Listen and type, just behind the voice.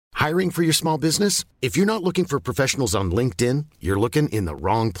Hiring for your small business? If you're not looking for professionals on LinkedIn, you're looking in the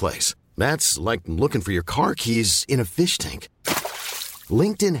wrong place. That's like looking for your car keys in a fish tank.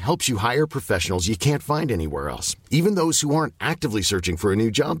 LinkedIn helps you hire professionals you can't find anywhere else, even those who aren't actively searching for a new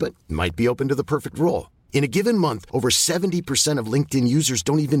job but might be open to the perfect role. In a given month, over 70% of LinkedIn users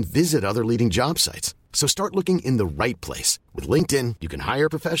don't even visit other leading job sites. So start looking in the right place. With LinkedIn, you can hire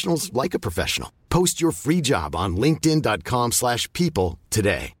professionals like a professional. Post your free job on linkedin.com/people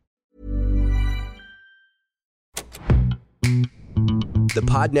today. The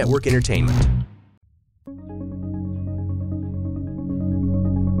Pod Network Entertainment.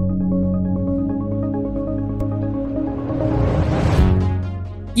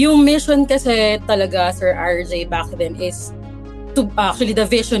 Yung mission kasi talaga, Sir RJ, back then is actually the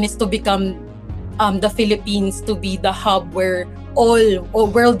vision is to become the Philippines to be the hub where all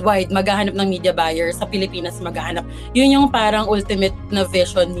worldwide maghahanap ng media buyers, sa Pilipinas maghahanap. Yun yung parang ultimate na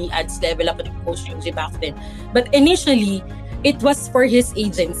vision ni Adslevelup at Coach Yuji back then. But initially, it was for his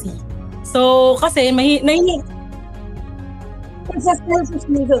agency. So kasi it's a selfish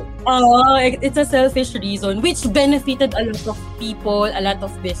reason. It's a selfish reason which benefited a lot of people, a lot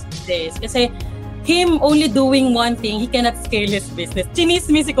of businesses. Kasi him only doing one thing, he cannot scale his business.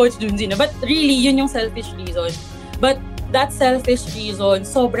 Chinismi si Coach Junji na. But really, yun yung selfish reason. But that selfish reason,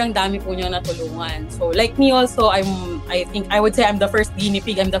 sobrang dami po niya natulungan. So like me also, I think I would say I'm the first guinea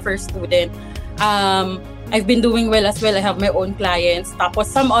pig, I'm the first student. I've been doing well as well. I have my own clients. Tapos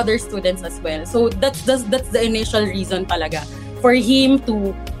some other students as well. So that's the initial reason talaga. For him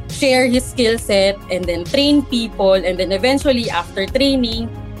to share his skill set and then train people, and then eventually after training,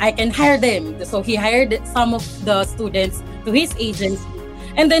 I can hire them. So he hired some of the students to his agency.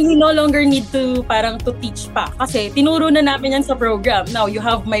 And then he no longer need to teach pa. Kasi tinuro na namin yan sa program. Now you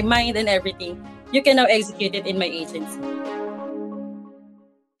have my mind and everything. You can now execute it in my agency.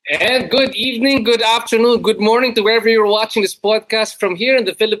 And good evening, good afternoon, good morning to wherever you're watching this podcast from here in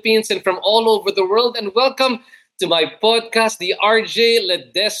the Philippines and from all over the world. And welcome to my podcast, the RJ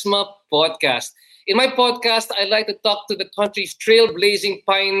Ledesma Podcast. In my podcast, I like to talk to the country's trailblazing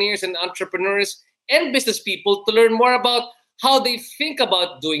pioneers and entrepreneurs and business people to learn more about how they think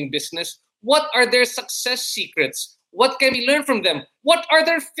about doing business. What are their success secrets? What can we learn from them? What are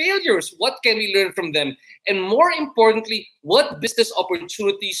their failures? What can we learn from them? And more importantly, what business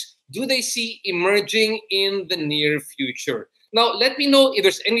opportunities do they see emerging in the near future? Now, let me know if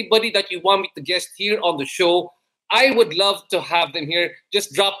there's anybody that you want me to guest here on the show. I would love to have them here.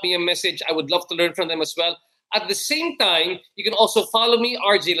 Just drop me a message. I would love to learn from them as well. At the same time, you can also follow me,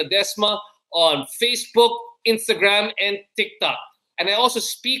 RJ Ledesma, on Facebook, Instagram, and TikTok. And I also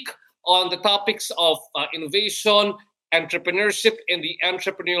speak on the topics of innovation, entrepreneurship, and the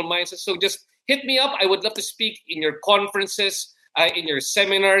entrepreneurial mindset. So just hit me up. I would love to speak in your conferences, in your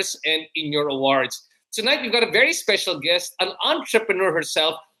seminars, and in your awards. Tonight, we've got a very special guest, an entrepreneur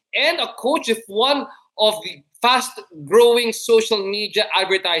herself, and a coach of one of the fast-growing social media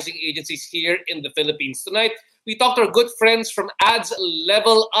advertising agencies here in the Philippines. Tonight, we talked to our good friends from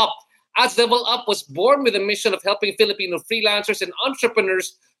Adslevelup. Adslevelup was born with a mission of helping Filipino freelancers and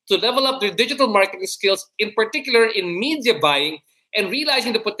entrepreneurs to level up their digital marketing skills, in particular in media buying, and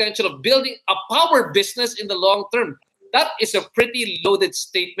realizing the potential of building a power business in the long term. That is a pretty loaded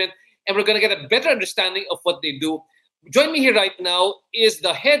statement, and we're going to get a better understanding of what they do. Join me here right now is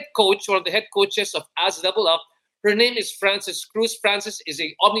the head coach, one of the head coaches of Adslevelup. Her name is Frances Cruz. Frances is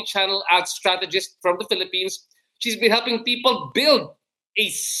an Omni-Channel ad strategist from the Philippines. She's been helping people build a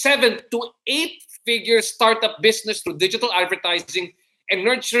 7 to 8 figure startup business through digital advertising and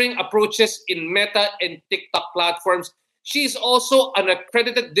nurturing approaches in Meta and TikTok platforms. She's also an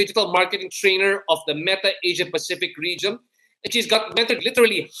accredited digital marketing trainer of the Meta Asia Pacific region. And she's got mentored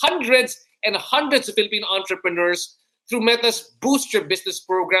literally hundreds and hundreds of Filipino entrepreneurs through Meta's Boost Your Business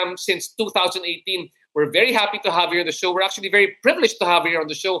program since 2018. We're very happy to have you on the show. We're actually very privileged to have you here on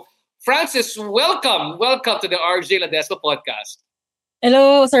the show. Frances, welcome. Welcome to the RJ Ledesma Podcast.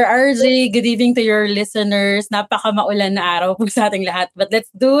 Hello, Sir RJ. Good evening to your listeners. Napaka-maulan na araw po sa ating lahat. But let's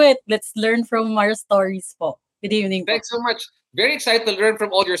do it. Let's learn from our stories po. Good evening po. Thanks so much. Very excited to learn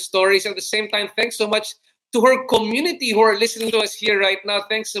from all your stories. At the same time, thanks so much to her community who are listening to us here right now.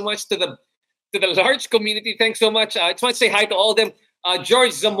 Thanks so much to the large community. Thanks so much. I just want to say hi to all of them.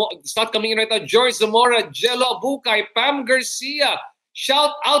 George Zamora, it's not coming in right now. George Zamora, Jello Abukay, Pam Garcia.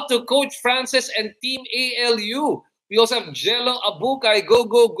 Shout out to Coach Frances and Team ALU. We also have Jello Abukay. Go,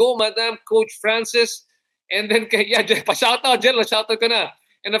 go, go, Madam Coach Frances. And then, shout out, Jello. Shout out ka na.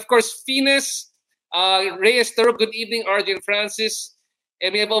 And of course, Finis, Reyes Taro. Good evening, RJ and Francis.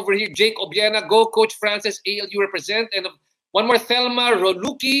 And we have over here Jake Obiena. Go, Coach Frances, ALU represent. And One more, Thelma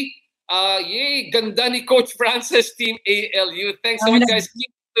Roluki. Yay, ganda ni Coach Francis, Team ALU. Thanks so much, guys.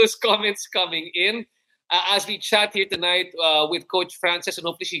 Keep those comments coming in as we chat here tonight with Coach Francis, and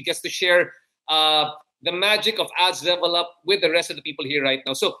hopefully she gets to share the magic of Ads Level Up with the rest of the people here right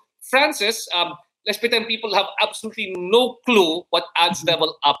now. So, Francis, let's pretend people have absolutely no clue what Ads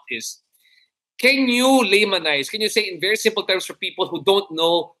Level Up is. Can you laymanize? Can you say in very simple terms for people who don't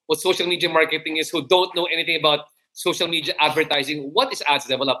know what social media marketing is, who don't know anything about social media advertising, what is Ads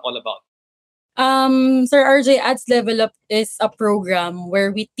Level Up all about? Sir RJ, Ads Level Up is a program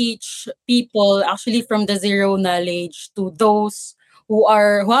where we teach people actually from the zero knowledge to those who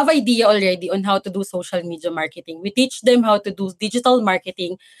have idea already on how to do social media marketing. We teach them how to do digital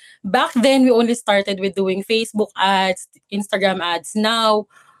marketing. Back then, we only started with doing Facebook ads, Instagram ads. Now,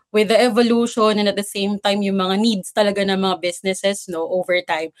 with the evolution and at the same time yung mga needs talaga ng mga businesses over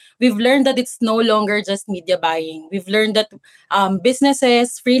time, we've learned that it's no longer just media buying. We've learned that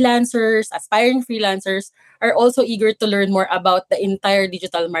businesses, freelancers, aspiring freelancers are also eager to learn more about the entire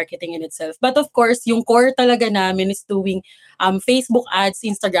digital marketing in itself. But of course, yung core talaga namin is doing Facebook ads,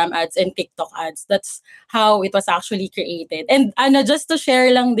 Instagram ads, and TikTok ads. That's how it was actually created. And just to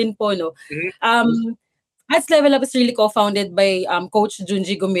share lang din po, Ads Level Up is really co-founded by Coach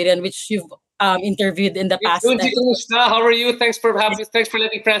Junji Gumirian, which you've interviewed in the past. Junji, how are you? Thanks for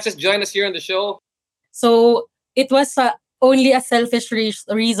letting Francis join us here on the show. So it was only a selfish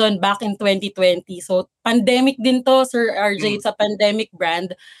reason back in 2020. So pandemic din to, Sir RJ. It's a pandemic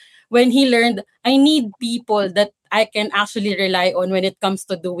brand. When he learned, I need people that I can actually rely on when it comes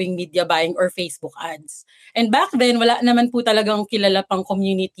to doing media buying or Facebook ads. And back then, wala naman po talagang kilala pang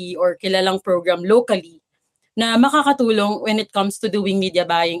community or kilalang program locally na makakatulong when it comes to doing media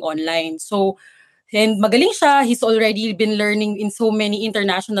buying online. So, and magaling siya. He's already been learning in so many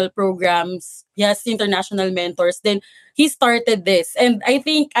international programs. He has international mentors. Then, he started this. And I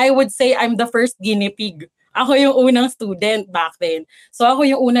think I would say I'm the first guinea pig. Ako yung unang student back then. So, ako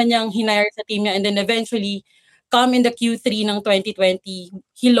yung una niyang hinire sa team niya. And then eventually, come in the Q3 ng 2020,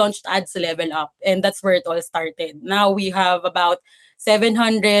 he launched Ads Level Up. And that's where it all started. Now, we have about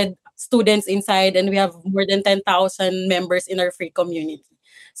 700 students inside, and we have more than 10,000 members in our free community.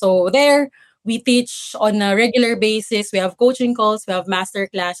 So there, we teach on a regular basis. We have coaching calls, we have master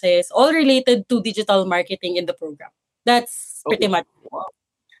classes, all related to digital marketing in the program. That's pretty much. Wow.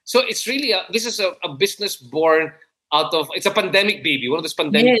 So it's really this is a business born out of, it's a pandemic baby, one of those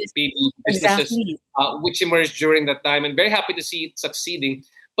pandemic baby businesses, exactly. Which emerged during that time, and very happy to see it succeeding.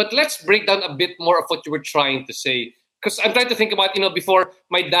 But let's break down a bit more of what you were trying to say. Because I'm trying to think about, before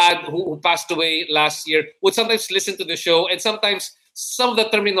my dad, who passed away last year, would sometimes listen to the show. And sometimes some of the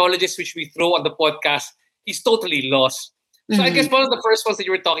terminologies which we throw on the podcast, he's totally lost. So I guess one of the first ones that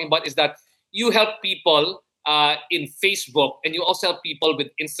you were talking about is that you help people in Facebook, and you also help people with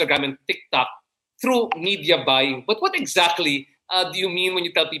Instagram and TikTok through media buying. But what exactly do you mean when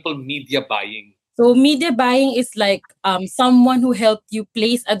you tell people media buying? So media buying is like someone who helped you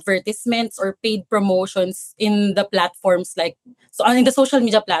place advertisements or paid promotions in the platforms, in the social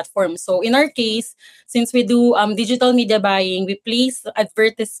media platforms. So in our case, since we do digital media buying, we place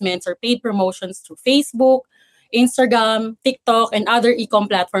advertisements or paid promotions through Facebook, Instagram, TikTok, and other e-com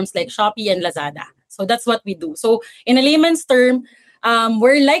platforms like Shopee and Lazada. So that's what we do. So in a layman's term,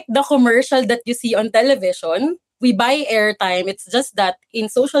 we're like the commercial that you see on television. We buy airtime. It's just that in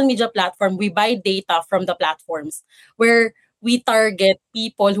social media platform, we buy data from the platforms where we target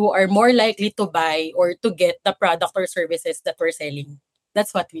people who are more likely to buy or to get the product or services that we're selling.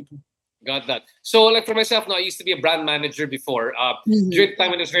 That's what we do. Got that. So like for myself now, I used to be a brand manager before. During the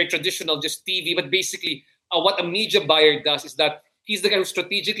time when it was very traditional, just TV. But basically, what a media buyer does is that he's the guy who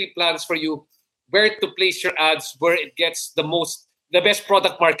strategically plans for you where to place your ads, where it gets the best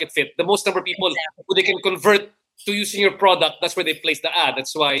product market fit, the most number of people who they can convert to using your product. That's where they place the ad.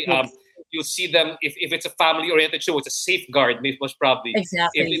 That's why you'll see them, if it's a family-oriented show, it's a Safeguard, most probably.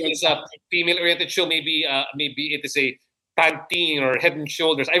 Exactly. If it is a female-oriented show, maybe it is a Pantene or Head &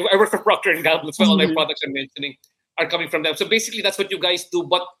 Shoulders. I work for Procter & Gamble, so all my products I'm mentioning are coming from them. So basically, that's what you guys do,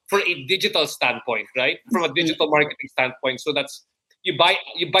 but for a digital standpoint, right? From a digital marketing standpoint. So that's, you buy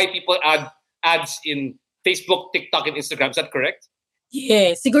people ads in Facebook, TikTok, and Instagram. Is that correct?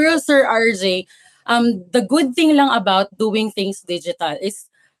 Yeah. Siguro, Sir RJ, the good thing lang about doing things digital is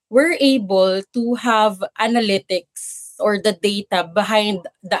we're able to have analytics or the data behind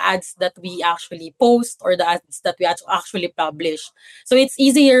the ads that we actually post or the ads that we actually publish. So it's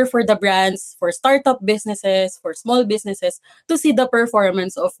easier for the brands, for startup businesses, for small businesses to see the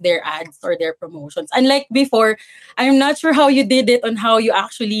performance of their ads or their promotions. Unlike before, I'm not sure how you did it on how you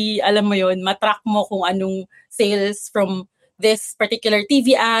actually, alam mo yun, matrack mo kung anong sales from this particular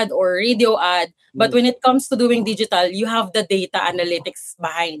TV ad or radio ad. But when it comes to doing digital, you have the data analytics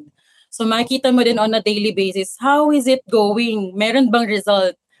behind. So makikita mo din on a daily basis, how is it going? Meron bang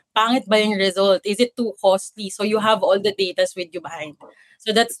result? Pangit ba yung result? Is it too costly? So you have all the data with you behind.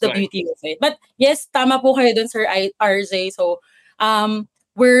 So that's the Right. beauty of it. But yes, tama po kayo dun, Sir RJ. So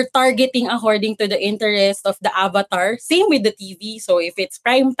we're targeting according to the interest of the avatar. Same with the TV. So if it's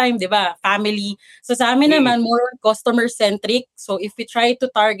prime time, di ba? Family. So sa amin naman, more customer-centric. So if we try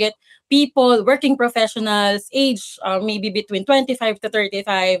to target people, working professionals, age maybe between 25 to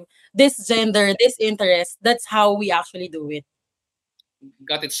 35, this gender, this interest, that's how we actually do it.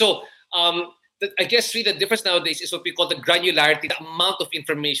 Got it. So, I guess really the difference nowadays is what we call the granularity, the amount of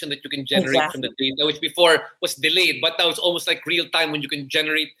information that you can generate from the data, which before was delayed, but now it's almost like real time when you can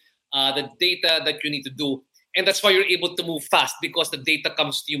generate the data that you need to do. And that's why you're able to move fast because the data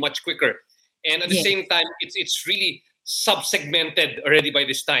comes to you much quicker. And at the same time, it's really sub-segmented already by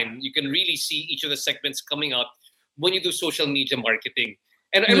this time. You can really see each of the segments coming out when you do social media marketing.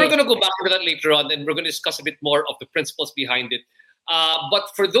 And we're going to go back to that later on, and we're going to discuss a bit more of the principles behind it.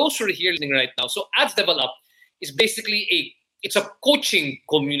 But for those who are here listening right now, so Adslevelup is basically it's a coaching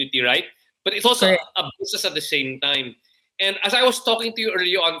community, right? But it's also a business at the same time. And as I was talking to you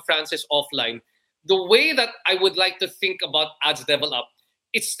earlier on, Francis, offline, the way that I would like to think about Adslevelup,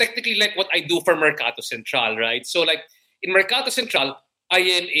 it's technically like what I do for Mercato Central, right? So like in Mercato Central, I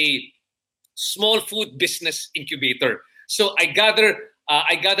am a small food business incubator. So I gather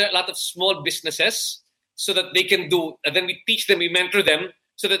a lot of small businesses so that they can do, and then we teach them, we mentor them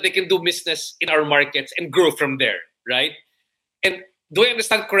so that they can do business in our markets and grow from there, right? And do I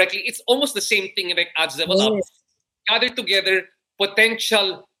understand correctly? It's almost the same thing like Adslevelup. Gather together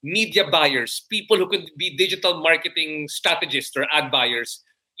potential media buyers, people who could be digital marketing strategists or ad buyers.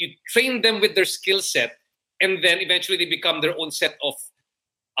 You train them with their skill set, and then eventually they become their own set of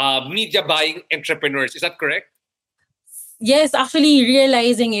media buying entrepreneurs. Is that correct? Yes, actually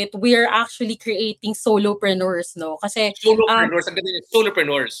realizing it, we're actually creating solopreneurs, no? Kasi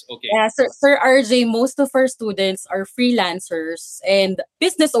solopreneurs, okay. Yeah, Sir RJ, most of our students are freelancers and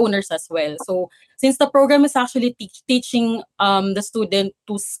business owners as well. So since the program is actually teaching the student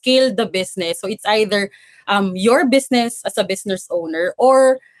to scale the business, so it's either your business as a business owner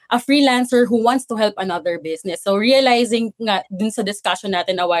or a freelancer who wants to help another business. So realizing nga dun sa discussion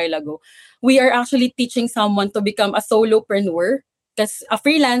natin a while ago, we are actually teaching someone to become a solopreneur because a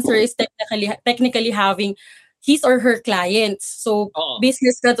freelancer is technically having his or her clients. So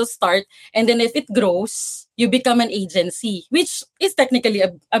business ka to start, and then if it grows, you become an agency, which is technically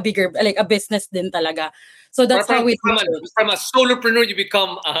a bigger, like a business din talaga. So that's how we from a solopreneur, you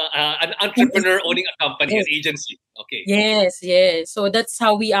become an entrepreneur owning a company, an agency. Okay. Yes. So that's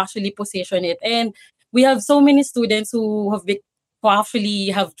how we actually position it. And we have so many students who actually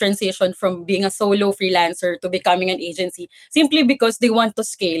have transitioned from being a solo freelancer to becoming an agency simply because they want to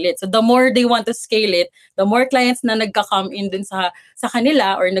scale it. So the more they want to scale it, the more clients na nagka-come in dun sa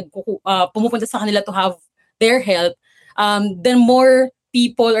kanila or pumupunta sa kanila to have their help, then more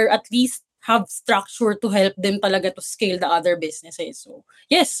people or at least have structure to help them talaga to scale the other businesses. So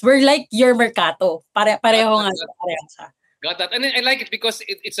yes, we're like your Mercato. Pareho nga siya. Got that. And I like it because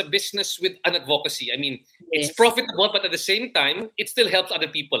it's a business with an advocacy. I mean, it's profitable, but at the same time, it still helps other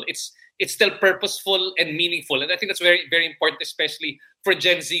people. It's still purposeful and meaningful. And I think that's very, very important, especially for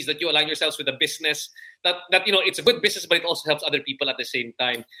Gen Zs, that you align yourselves with a business that it's a good business, but it also helps other people at the same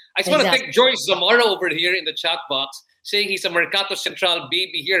time. I just want to thank George Zamora over here in the chat box, saying he's a Mercato Central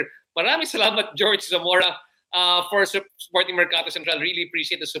baby here. Maraming salamat, George Zamora, for supporting Mercato Central. Really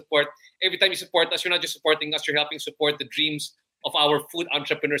appreciate the support. Every time you support us, you're not just supporting us, you're helping support the dreams of our food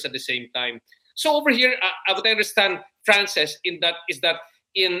entrepreneurs at the same time. So over here, what I understand, Frances, is that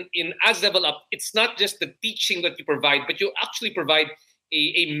in Adslevelup, it's not just the teaching that you provide, but you actually provide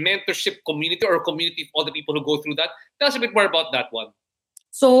a mentorship community or a community of all the people who go through that. Tell us a bit more about that one.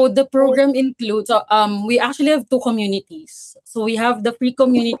 So the program includes, we actually have two communities. So we have the free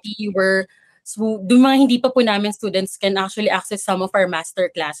community where yung mga hindi pa po namin students can actually access some of our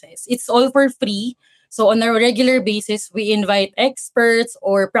master classes. It's all for free. So on a regular basis, we invite experts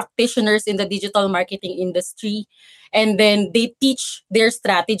or practitioners in the digital marketing industry. And then they teach their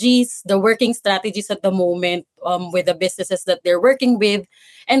strategies, the working strategies at the moment with the businesses that they're working with.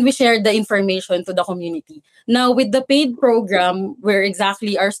 And we share the information to the community. Now, with the paid program, where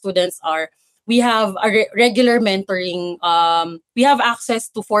exactly our students are, we have a regular mentoring. We have access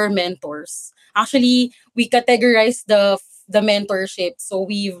to 4 mentors. Actually, we categorize the mentorship. So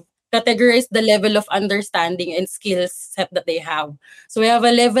we've categorized the level of understanding and skills set that they have. So we have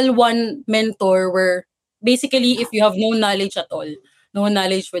a level 1 mentor where basically, if you have no knowledge at all, no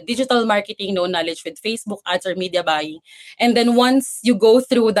knowledge with digital marketing, no knowledge with Facebook ads or media buying, and then once you go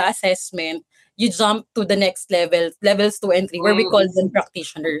through the assessment, you jump to the next level, levels 2 and 3, where we call them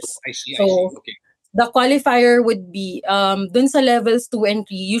practitioners. I see. So Okay. the qualifier would be dun sa levels 2 and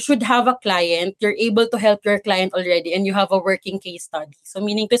 3, you should have a client, you're able to help your client already, and you have a working case study. So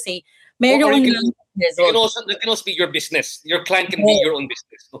meaning to say, Or meron you lang can result. also that can also be your business. Your client can be your own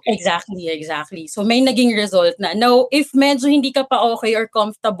business. Okay. Exactly. So may naging result na. Now, if medyo hindi ka pa okay or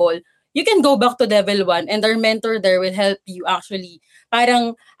comfortable, you can go back to level 1, and our mentor there will help you actually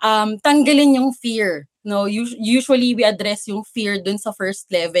parang tanggalin yung fear. No, usually we address yung fear dun sa first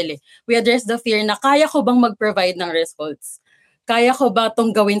level eh. We address the fear na kaya ko bang mag-provide ng results? Kaya ko ba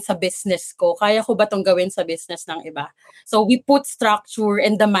tong gawin sa business ko? Kaya ko ba tong gawin sa business ng iba? So we put structure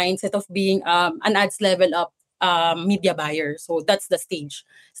and the mindset of being an ads level up media buyer. So that's the stage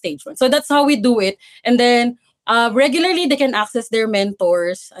 1. So that's how we do it. And then regularly they can access their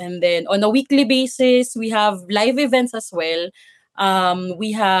mentors. And then on a weekly basis, we have live events as well.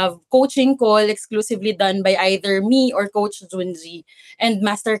 We have coaching call exclusively done by either me or Coach Junji, and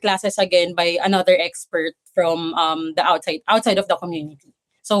master classes again by another expert from the outside of the community.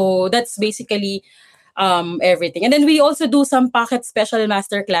 So that's basically everything. And then we also do some pocket special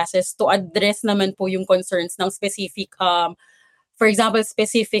master classes to address naman po yung concerns ng specific, for example,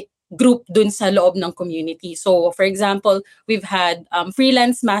 specific group dun sa loob ng community. So, for example, we've had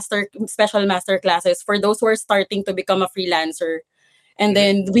freelance special master classes for those who are starting to become a freelancer. And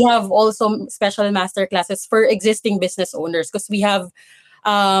then we have also special master classes for existing business owners, because we have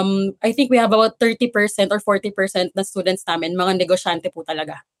I think we have about 30% or 40% na students namin, mga negosyante po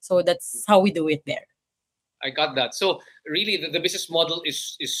talaga. So that's how we do it there. I got that. So really, the business model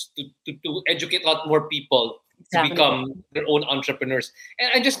is to educate a lot more people to become their own entrepreneurs.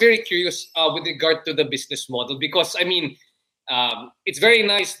 And I'm just very curious with regard to the business model, because I mean, it's very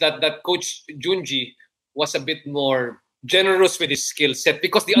nice that Coach Junji was a bit more generous with his skill set,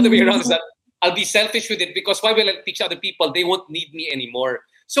 because the other way around is that I'll be selfish with it, because why will I teach other people? They won't need me anymore.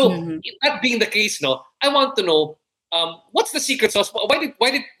 So that being the case, no, I want to know what's the secret sauce? Why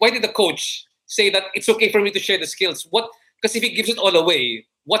did the coach say that it's okay for me to share the skills? Because if he gives it all away,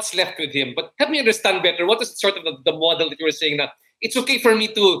 what's left with him? But help me understand better. What is sort of the model that you were saying, that it's okay for me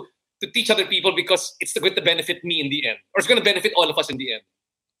to teach other people because it's going to benefit me in the end, or it's going to benefit all of us in the end?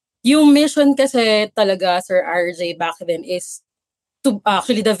 Yung mission kasi talaga, Sir RJ, back then is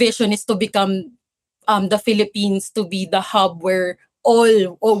actually the vision is to become the Philippines to be the hub where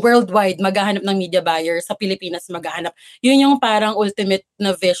all worldwide maghahanap ng media buyers, sa Pilipinas maghahanap. Yun yung parang ultimate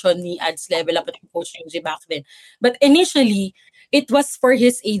na vision ni Adslevelup at Coach Yuji back then. But initially, it was for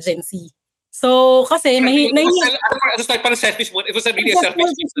his agency. So, kasi parang selfish one. It was really a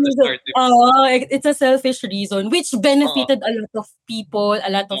selfish reason to start. It's a selfish reason which benefited a lot of people, a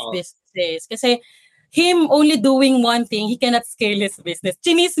lot of businesses. Kasi him only doing one thing, he cannot scale his business.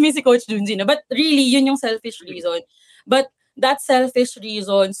 Chinismi si Coach Junji na. But really, yun yung selfish reason. But that selfish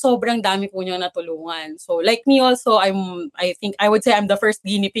reason, sobrang dami po niyang natulungan. So like me also, I think I would say I'm the first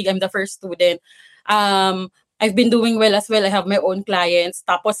guinea pig, I'm the first student. I've been doing well as well. I have my own clients,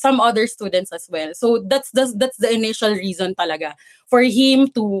 tapos some other students as well. So that's the initial reason talaga for him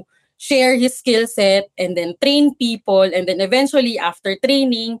to share his skill set and then train people, and then eventually after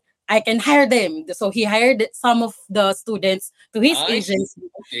training, I can hire them. So he hired some of the students to his agency.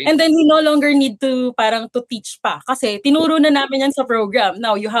 Okay. And then we no longer need to teach pa. Kasi tinuro na namin yan sa program.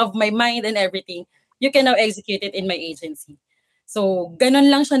 Now you have my mind and everything. You can now execute it in my agency. So ganun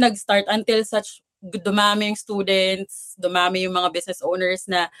lang siya nag-start until such dumami yung students, dumami yung mga business owners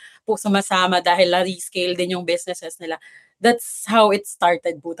na po sumasama dahil na-rescale din yung businesses nila. That's how it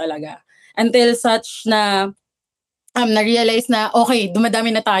started po talaga. Until such na na-realize na, okay, dumadami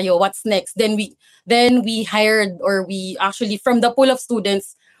na tayo, what's next? Then we hired, or we actually, from the pool of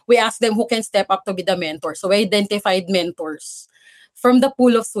students, we asked them who can step up to be the mentor. So we identified mentors from the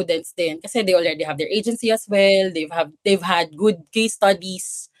pool of students din. Kasi they already have their agency as well. They've had good case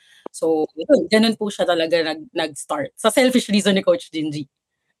studies. So, ganun po siya talaga nag-start. Sa selfish reason ni Coach Jinji.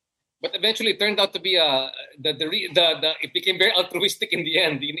 But eventually, it turned out to be it became very altruistic in the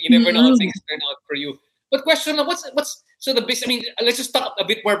end. You never know how things turn out for you. But question, what's so the business? I mean, let's just talk a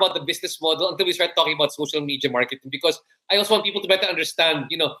bit more about the business model until we start talking about social media marketing, because I also want people to better understand.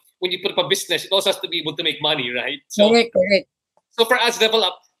 You know, when you put up a business, it also has to be able to make money, right? So, correct. So for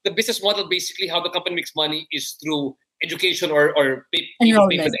Adslevelup, the business model, basically how the company makes money is through education or pay for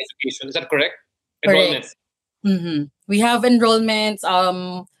the education. Is that correct? Enrollment. Correct. Mm-hmm. We have enrollments.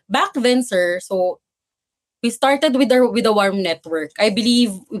 Back then, sir. So, we started with the Warm Network. I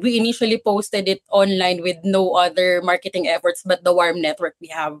believe we initially posted it online with no other marketing efforts but the Warm Network we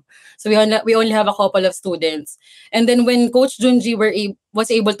have. So we only have a couple of students. And then when Coach Junji was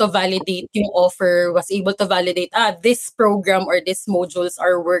able to validate yung offer, was able to validate this program or these modules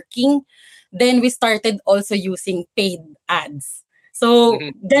are working, then we started also using paid ads. So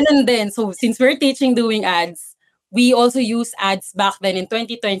then and then, so since we're teaching doing ads, we also use ads back then in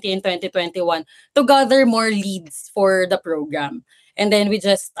 2020 and 2021 to gather more leads for the program. And then we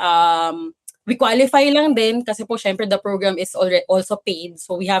just we qualify lang din kasi po syempre the program is already also paid,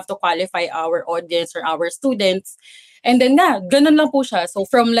 so we have to qualify our audience or our students. And then ganun lang po siya. So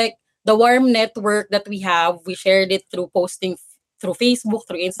from like the Warm Network that we have, we shared it through posting through Facebook,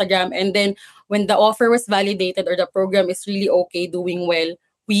 through Instagram, and then when the offer was validated or the program is really okay, doing well,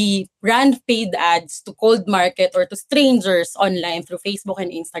 we ran paid ads to cold market or to strangers online through Facebook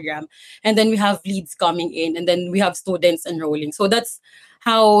and Instagram. And then we have leads coming in, and then we have students enrolling. So that's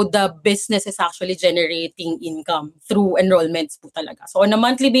how the business is actually generating income through enrollments po talaga. So on a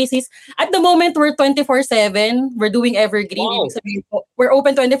monthly basis, at the moment, we're 24/7. We're doing evergreen. Wow. Ibig sabihin po, we're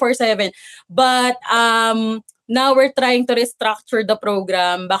open 24/7. But now we're trying to restructure the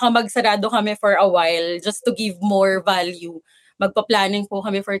program. Baka magsarado kami for a while just to give more value. Magpa-planning po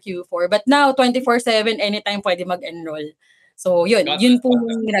kami for Q4. But now, 24/7, anytime pwede mag-enroll. So, yun po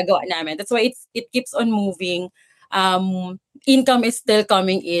yung ginagawa namin. That's why it keeps on moving. Income is still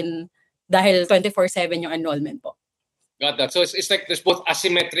coming in dahil 24/7 yung enrollment po. Got that. So it's like there's both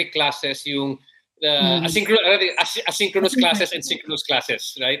asymmetric classes, yung asynchronous classes and synchronous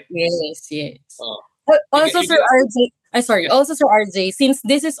classes, right? Yes. Also, Sir RJ, since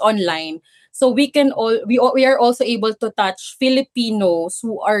this is online, so we are also able to touch Filipinos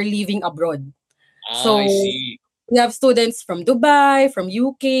who are living abroad. So I see. we have students from Dubai, from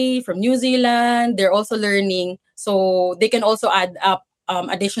UK, from New Zealand. They're also learning, so they can also add up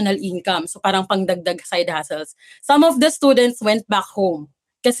additional income. So parang pangdagdag side hustles. Some of the students went back home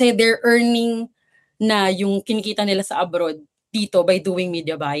kasi they're earning na yung kinikita nila sa abroad dito by doing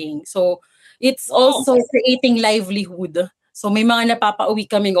media buying. So it's also creating livelihood. So may mga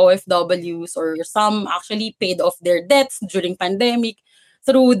napapauwi kaming OFWs, or some actually paid off their debts during pandemic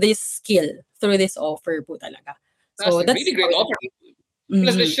through this skill, through this offer po talaga. So that's a really great offer.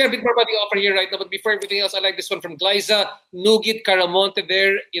 Let's share a bit more about the offer here right now. But before everything else, I like this one from Glyza Nugit Caramonte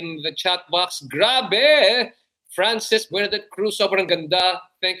there in the chat box. Grabe! Frances Bernadette Cruz, sobrang ganda.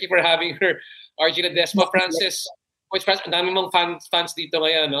 Thank you for having her. RG Ledesma, Frances. Coach Frances, ang dami mong fans dito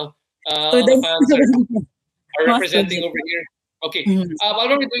ngayon, no? Fans are representing over here. Okay. While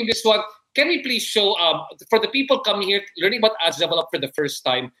we're doing this one, can we please show, for the people coming here, learning about Adslevelup for the first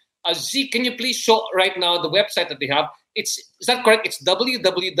time, Z, can you please show right now the website that they have? Is that correct? It's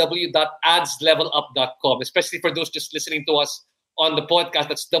www.adslevelup.com, especially for those just listening to us on the podcast.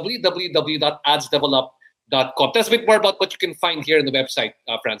 That's www.adslevelup.com. Tell us a bit more about what you can find here on the website,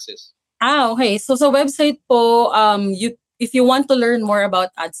 Francis. Okay. So sa website po, if you want to learn more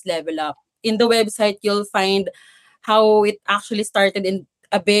about Adslevelup, in the website you'll find how it actually started in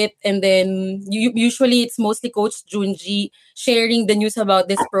a bit, and then usually it's mostly Coach Junji sharing the news about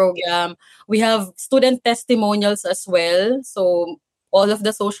this program. We have student testimonials as well, so all of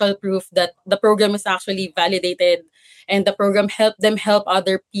the social proof that the program is actually validated and the program helped them help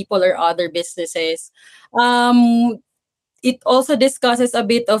other people or other businesses. It also discusses a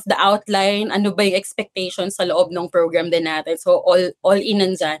bit of the outline, ano ba yung expectations sa loob ng program din natin. So all in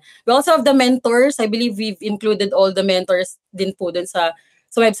nandyan. We also have the mentors. I believe we've included all the mentors din po dun sa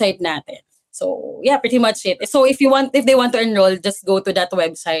website natin. So yeah, pretty much it. So if they want to enroll, just go to that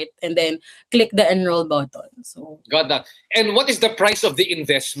website and then click the enroll button. So got that. And what is the price of the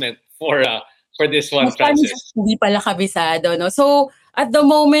investment for this one, Francis? Hindi pala kabisado, no? So at the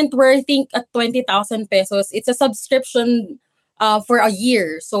moment, we're I think at 20,000 pesos. It's a subscription for a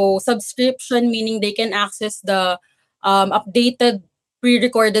year. So subscription meaning they can access the updated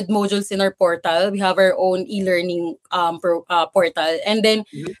pre-recorded modules in our portal. We have our own e-learning portal. And then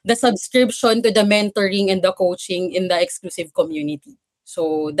the subscription to the mentoring and the coaching in the exclusive community.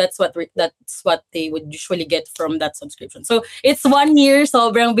 So that's what they would usually get from that subscription. So it's 1 year.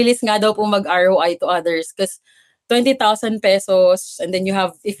 Sobrang bilis nga daw po mag-ROI to others because 20,000 pesos, and then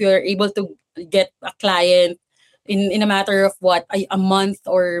if you're able to get a client in a matter of a month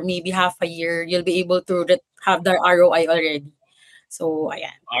or maybe half a year, you'll be able to have the ROI already. So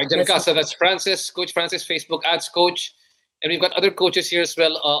ayan. So that's Francis, Coach Francis, Facebook Ads Coach, and we've got other coaches here as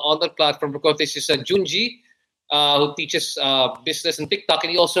well on the platform. This is Junji, who teaches business and TikTok,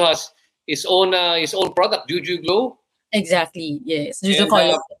 and he also has his own product, Juju Glow. Exactly. Yes, Juju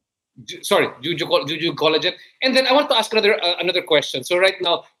Color. Juju Collagen. And then I want to ask another question. So right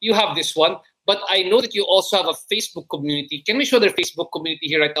now you have this one, but I know that you also have a Facebook community. Can we show the Facebook community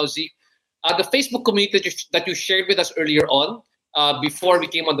here right now, Zeke? The Facebook community that you shared with us earlier on, before we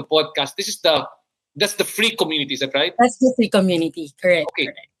came on the podcast. That's the free community, is that right? That's the free community, correct? Okay.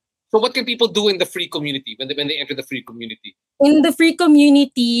 Correct. So what can people do in the free community when they enter the free community? In the free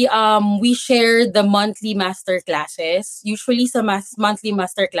community, we share the monthly master classes. Usually sa monthly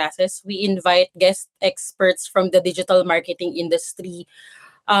master classes, we invite guest experts from the digital marketing industry.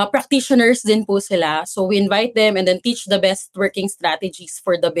 Practitioners din po sila. So we invite them and then teach the best working strategies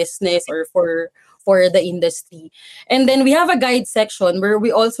for the business or for the industry. And then we have a guide section where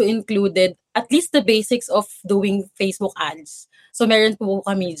we also included at least the basics of doing Facebook ads. So meron po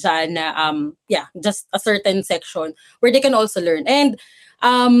kami dyan na just a certain section where they can also learn. And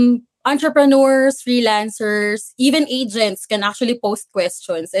entrepreneurs, freelancers, even agents can actually post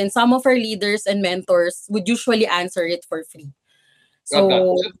questions, and some of our leaders and mentors would usually answer it for free.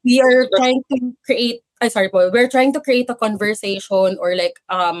 So we are trying to create we're trying to create a conversation or like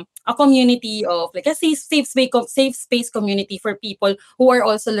a community of like a safe space community for people who are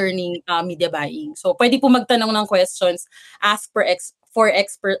also learning media buying. So pwede po magtanong ng questions, ask for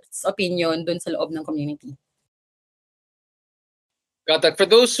experts' opinion dun sa loob ng community. Got that. For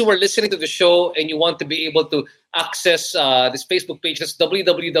those who are listening to the show and you want to be able to access this Facebook page, that's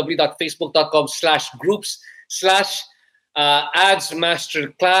www.facebook.com/groups/Ads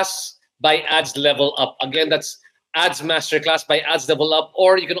Masterclass by Adslevelup. Again, that's Ads Masterclass by Adslevelup.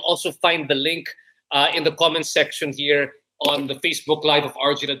 Or you can also find the link in the comment section here on the Facebook Live of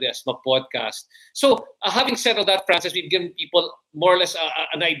RJ Ledesma podcast. So having said all that, Francis, we've given people more or less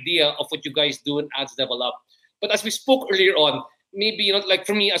an idea of what you guys do in Adslevelup. But as we spoke earlier on, maybe, like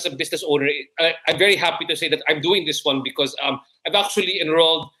for me as a business owner, I'm very happy to say that I'm doing this one because I've actually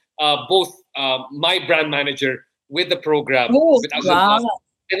enrolled both my brand manager with the program, with Adslevelup,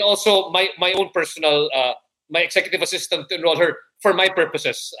 and also my own personal, my executive assistant to enroll her for my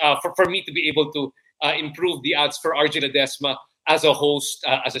purposes, for me to be able to improve the ads for RJ Ledesma as a host,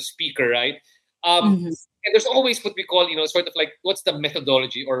 as a speaker, right? And there's always what we call, sort of like, what's the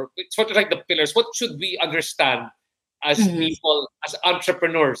methodology, or sort of like the pillars. What should we understand as people, as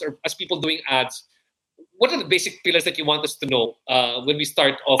entrepreneurs, or as people doing ads? What are the basic pillars that you want us to know when we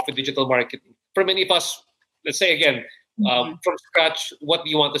start off with digital marketing? For many of us, let's say again, from scratch, what do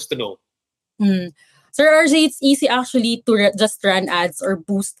you want us to know? Sir RJ, it's easy actually to just run ads or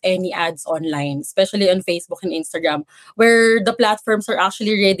boost any ads online, especially on Facebook and Instagram, where the platforms are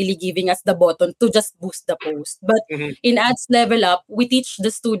actually readily giving us the button to just boost the post. But in Adslevelup, we teach the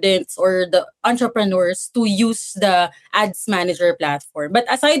students or the entrepreneurs to use the Ads Manager platform. But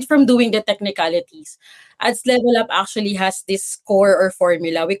aside from doing the technicalities, Adslevelup actually has this core or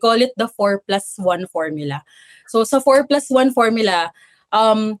formula. We call it the 4+1 formula. So sa 4+1 formula,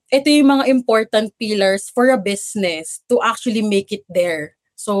 ito yung mga important pillars for a business to actually make it there.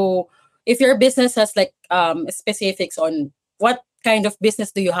 So if your business has like specifics on what kind of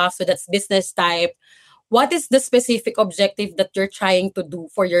business do you have, so that's business type, what is the specific objective that you're trying to do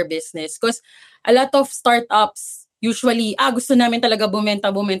for your business? Because a lot of startups usually, gusto namin talaga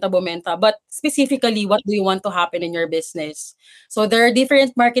bumenta, but specifically, what do you want to happen in your business? So there are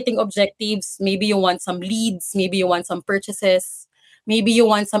different marketing objectives. Maybe you want some leads, maybe you want some purchases, maybe you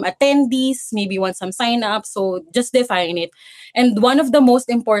want some attendees, maybe you want some sign-ups. So just define it. And one of the most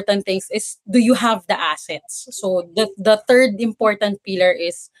important things is, do you have the assets? So the third important pillar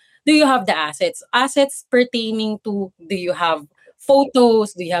is, do you have the assets? Assets pertaining to, do you have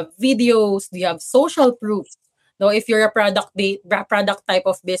photos? Do you have videos? Do you have social proof? No, if you're a product type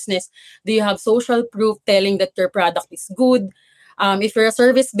of business, do you have social proof telling that your product is good? If you're a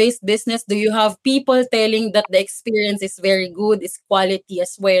service-based business, do you have people telling that the experience is very good, is quality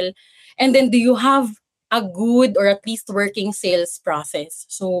as well? And then do you have a good or at least working sales process?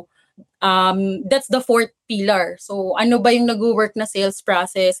 So that's the fourth pillar. So ano ba yung nag-work na sales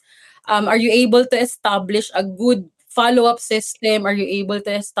process? Are you able to establish a good follow-up system? Are you able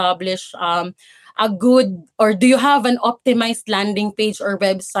to establish a good, or do you have an optimized landing page or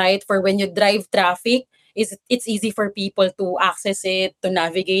website for when you drive traffic? It's easy for people to access it, to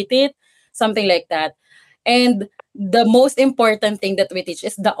navigate it, something like that. And the most important thing that we teach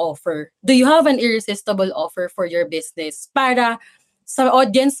is the offer. Do you have an irresistible offer for your business? Para sa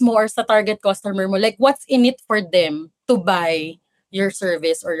audience mo or sa target customer mo, like what's in it for them to buy your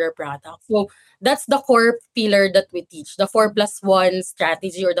service or your product? So that's the core pillar that we teach, the 4+1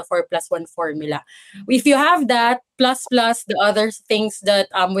 strategy or the 4+1 formula. If you have that, plus the other things that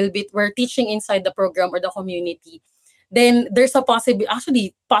we're teaching inside the program or the community, then there's a possible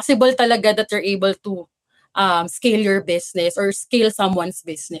talaga that you're able to scale your business or scale someone's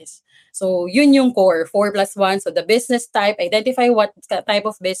business. So yun yung core, 4+1. So the business type, identify what type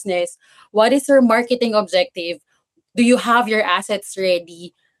of business, what is your marketing objective, do you have your assets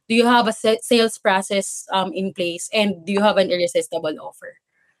ready, do you have a sales process in place, and do you have an irresistible offer?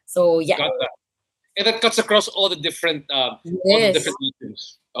 So yeah. Got that. And that cuts across all the different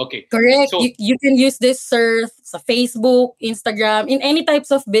mediums. Okay. Correct. So, You can use this sa Facebook, Instagram, in any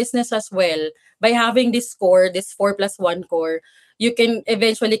types of business as well. By having this core, this 4+1 core, you can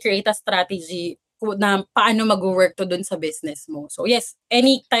eventually create a strategy na paano mag-work to dun sa business mo. So yes,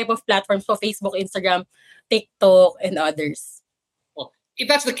 any type of platforms, so Facebook, Instagram, TikTok, and others. if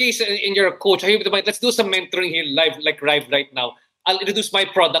that's the case and you're a coach, let's do some mentoring here live right now. I'll introduce my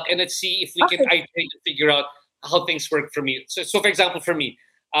product and let's see if we can figure out how things work for me. So for example, for me,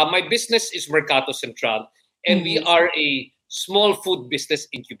 my business is Mercato Central, and we are a small food business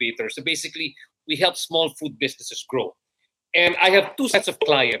incubator. So basically, we help small food businesses grow. And I have two sets of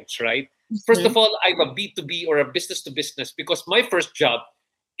clients, right? First of all, I'm a B2B or a business to business because my first job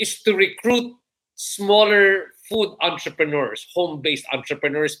is to recruit smaller food entrepreneurs, home-based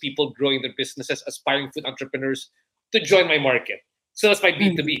entrepreneurs, people growing their businesses, aspiring food entrepreneurs to join my market. So that's my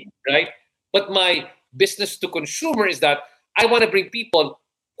B2B, right? But my business to consumer is that I want to bring people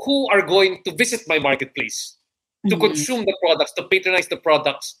who are going to visit my marketplace, to consume the products, to patronize the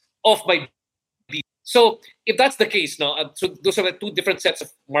products of my B2B. So if that's the case now, so those are the two different sets of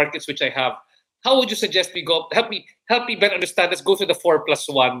markets which I have. How would you suggest we go? Help me better understand. Let's go through the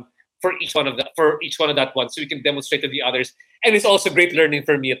 4+1 for each one of that one, so we can demonstrate to the others. And it's also great learning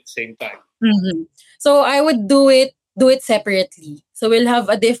for me at the same time. So I would do it separately. So we'll have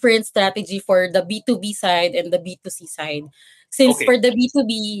a different strategy for the B2B side and the B2C side. Since for the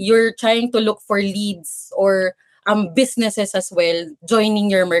B2B, you're trying to look for leads or businesses as well joining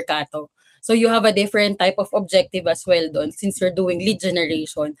your Mercato. So you have a different type of objective as well doon since you're doing lead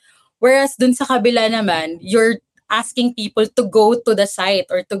generation. Whereas dun sa kabila naman, you're asking people to go to the site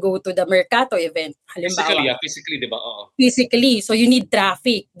or to go to the Mercato event. Halimbawa, Physically, diba? Physically. So you need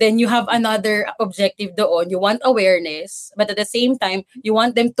traffic. Then you have another objective doon. You want awareness, but at the same time, you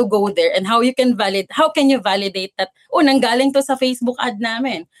want them to go there. And how can you validate that, nanggaling to sa Facebook ad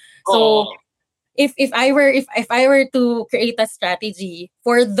namin. So if I were to create a strategy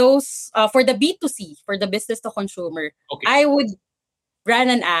for those for the B2C, for the business to consumer, I would run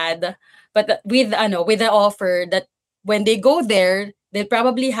an ad, but with the offer that when they go there, they'll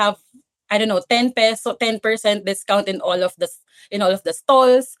probably have 10 peso, 10% discount in all of the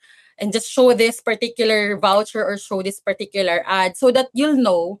stalls, and just show this particular voucher or show this particular ad so that you'll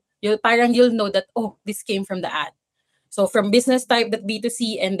know that this came from the ad. So from business type, that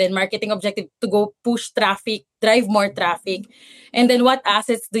B2C, and then marketing objective to go push traffic, drive more traffic. And then what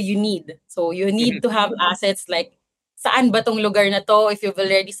assets do you need? So you need to have assets like, saan ba tong lugar na to? If you've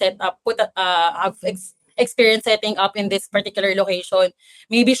already set up, have experience setting up in this particular location,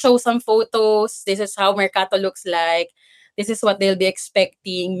 maybe show some photos. This is how Mercato looks like. This is what they'll be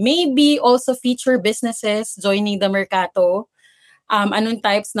expecting. Maybe also feature businesses joining the Mercato. Anong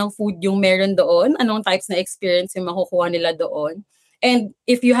types ng food yung meron doon? Anong types na experience yung makukuha nila doon? And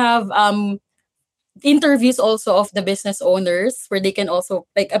if you have interviews also of the business owners where they can also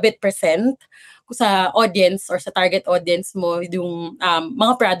like a bit present sa audience or sa target audience mo yung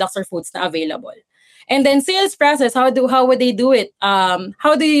mga products or foods na available. And then sales process, how would they do it?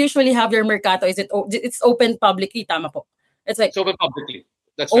 How do you usually have your Mercato? It's open publicly, tama po? It's open publicly.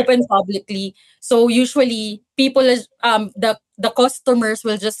 That's open right. Publicly. So usually people the customers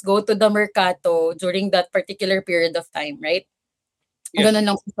will just go to the Mercato during that particular period of time, right? Yes. Ganun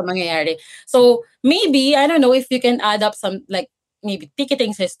lang sa mangyayari. So maybe, I don't know if you can add up some like maybe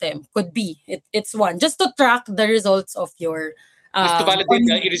ticketing system. Could be. It's one. Just to track the results of your just to validate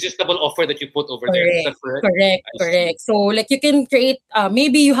the irresistible offer that you put over there. Is that correct? Correct. So like you can create,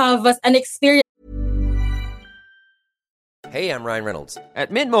 maybe you have an experience. Hey, I'm Ryan Reynolds.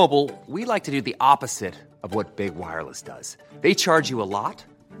 At Mint Mobile, we like to do the opposite of what Big Wireless does. They charge you a lot,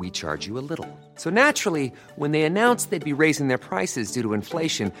 we charge you a little. So naturally, when they announced they'd be raising their prices due to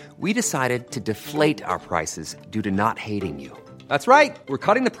inflation, we decided to deflate our prices due to not hating you. That's right. We're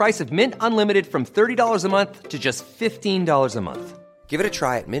cutting the price of Mint Unlimited from $30 a month to just $15 a month. Give it a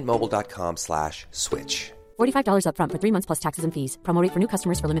try at mintmobile.com/switch. $45 up front for 3 months plus taxes and fees. Promo rate for new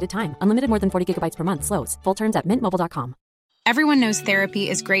customers for limited time. Unlimited more than 40 gigabytes per month. Slows full terms at mintmobile.com. Everyone knows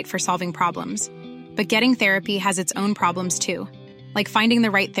therapy is great for solving problems, but getting therapy has its own problems too, like finding the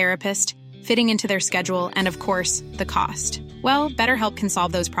right therapist, fitting into their schedule, and of course, the cost. Well, BetterHelp can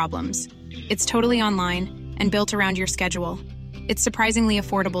solve those problems. It's totally online and built around your schedule. It's surprisingly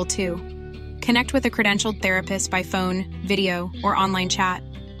affordable, too. Connect with a credentialed therapist by phone, video, or online chat,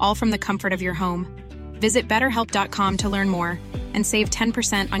 all from the comfort of your home. Visit BetterHelp.com to learn more and save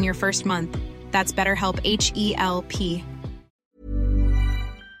 10% on your first month. That's BetterHelp, H-E-L-P.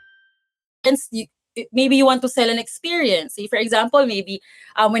 Maybe you want to sell an experience. Say, for example, maybe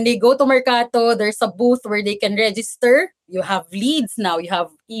when they go to Mercato, there's a booth where they can register. You have leads now. You have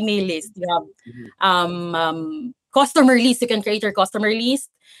email list. You have customer list. You can create your customer list.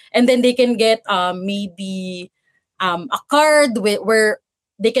 And then they can get maybe a card where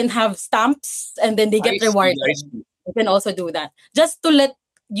they can have stamps and then they get rewarded. You can also do that. Just to let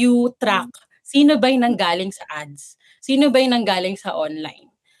you track sino ba yung nanggaling sa ads? Sino ba yung nanggaling sa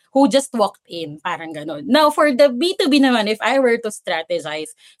online? Who just walked in, parang ganon. Now, for the B2B naman, if I were to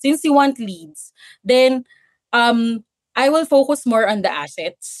strategize, since you want leads, then I will focus more on the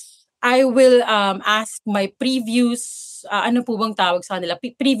assets. I will ask my previous, ano po bang tawag sa kanila?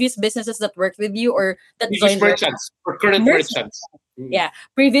 Previous businesses that worked with you or that previous joined merchants or current merchants. Yeah,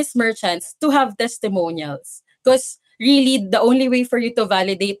 previous merchants to have testimonials. Because really, the only way for you to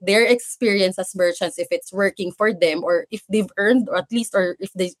validate their experience as merchants, if it's working for them or if they've earned or at least or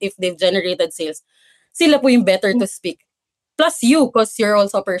if they've generated sales, sila po yung better to speak. Plus you, because you're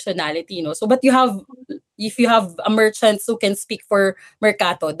also a personality, you know. So, but if you have a merchant who can speak for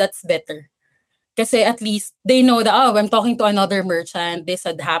Mercato, that's better. Kasi at least they know that, I'm talking to another merchant, this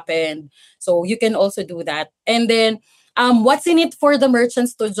had happened. So you can also do that. And then, what's in it for the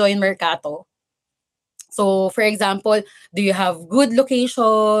merchants to join Mercato? So, for example, do you have good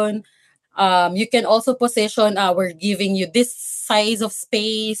location? You can also position, we're giving you this size of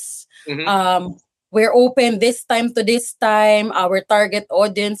space. We're open this time to this time. Our target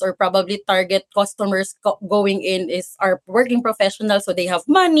audience or probably target customers going in are working professionals. So they have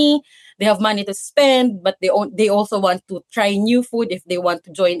money. They have money to spend, but they also want to try new food if they want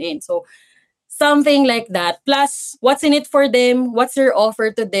to join in. So something like that. Plus, what's in it for them? What's your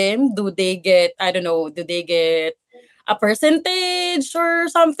offer to them? Do they get, I don't know, do they get a percentage or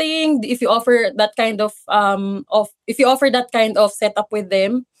something? If you offer that kind of setup with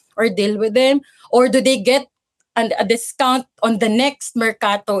them or deal with them, or do they get a discount on the next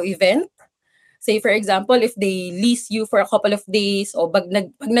Mercato event? Say, for example, if they lease you for a couple of days o pag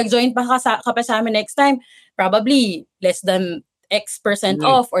nag-join pa sa amin next time, probably less than X%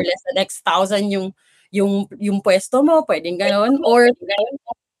 off or less than X thousand yung pwesto mo, pwedeng ganon. Or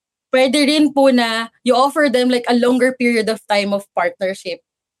pwede rin po na you offer them like a longer period of time of partnership.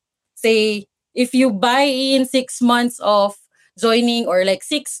 Say, if you buy in 6 months of joining or like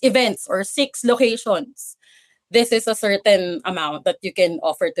 6 events or 6 locations, this is a certain amount that you can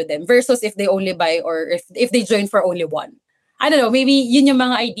offer to them versus if they only buy or if they join for only one. I don't know, maybe yun yung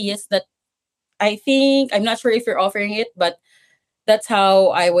mga ideas that I think, I'm not sure if you're offering it, but that's how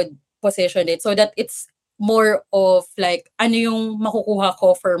I would position it so that it's more of like ano yung makukuha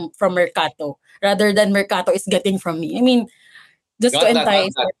ko from Mercato rather than Mercato is getting from me. I mean, just to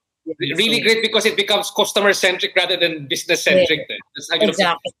entice. Really great because it becomes customer centric rather than business centric. Yeah.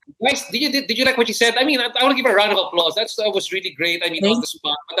 Exactly. Guys, did you like what you said? I mean, I want to give a round of applause. That was really great. I mean, on the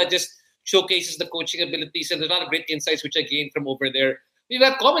spot, but that just showcases the coaching abilities and there's a lot of great insights which I gained from over there. We've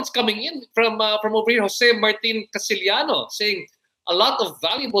had comments coming in from over here. Jose Martin Casiliano saying a lot of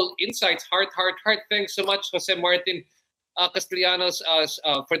valuable insights. Heart. Thanks so much, Jose Martin Castellanos,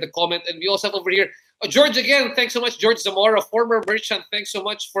 for the comment. And we also have over here George again. Thanks so much, George Zamora, former merchant. Thanks so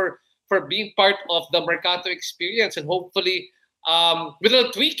much for being part of the Mercato experience. And hopefully, with a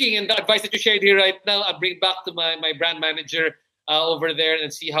little tweaking and the advice that you shared here right now, I'll bring back to my brand manager over there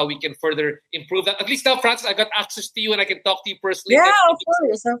and see how we can further improve that. At least now, Francis, I got access to you and I can talk to you personally. Yeah, of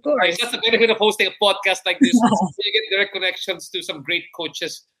course. That's the benefit of hosting a podcast like this. You get direct connections to some great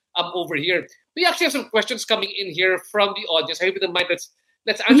coaches over here. We actually have some questions coming in here from the audience. I hope you don't mind.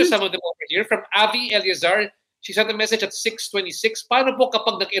 Let's answer some of them over here. From Avi Eliazar, she sent a message at 6:26. Paano po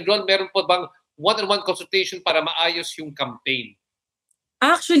kapag nag-enroll, meron po bang one-on-one consultation para maayos yung campaign?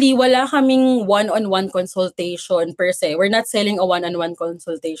 Actually, wala kaming one-on-one consultation per se. We're not selling a one-on-one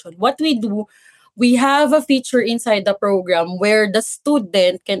consultation. What we do, we have a feature inside the program where the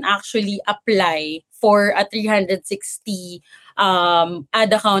student can actually apply for a 360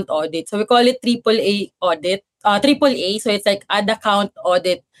 ad account audit. So we call it AAA audit. AAA, so it's like ad account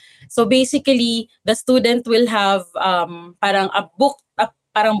audit. So basically, the student will have parang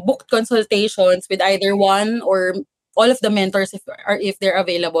booked consultations with either one or all of the mentors if they're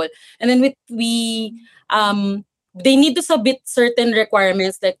available. And then we they need to submit certain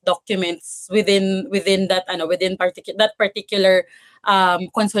requirements like documents within that particular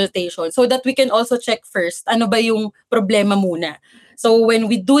consultation, so that we can also check first ano ba yung problema muna. So when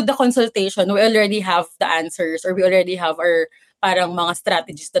we do the consultation, we already have the answers, or we already have our parang mga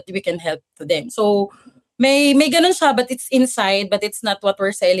strategies that we can help to them. So may ganun siya, but it's inside, but it's not what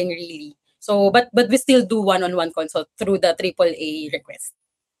we're selling really. So but we still do one-on-one consult through the AAA request.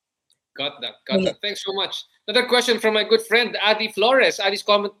 Got that. Thanks so much. Another question from my good friend, Adi Flores. Adi's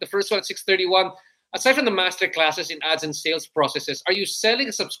comment, the first one at 631. Aside from the master classes in ads and sales processes, are you selling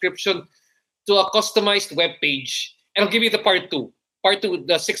a subscription to a customized web page? And I'll give you the part two,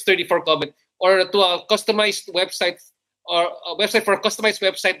 the 634 comment, or to a customized website, or a website for a customized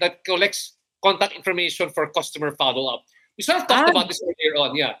website that collects contact information for customer follow-up. We sort of talked about this earlier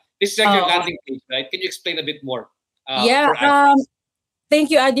on. Yeah. This is like your landing page, right? Can you explain a bit more? Thank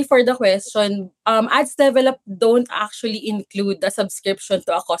you, Adi, for the question. Adslevelup don't actually include a subscription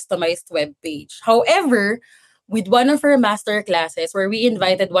to a customized web page. However, with one of our master classes where we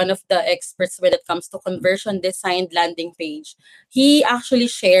invited one of the experts when it comes to conversion designed landing page, he actually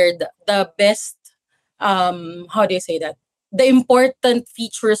shared the best, how do you say that? The important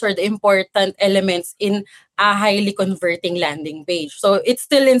features or the important elements in a highly converting landing page. So it's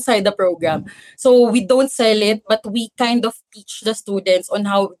still inside the program. So we don't sell it, but we kind of teach the students on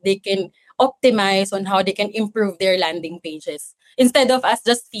how they can optimize, on how they can improve their landing pages, instead of us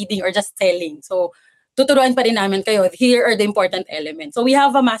just feeding or just selling. So tuturuan pa rin namin kayo, here are the important elements. So we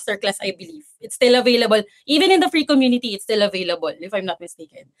have a masterclass, I believe. It's still available. Even in the free community, it's still available, if I'm not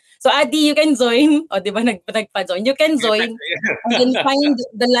mistaken. So Adi, you can join. O, di ba nagpa-join? You can join and then find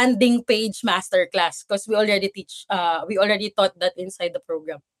the landing page masterclass, because we already taught that inside the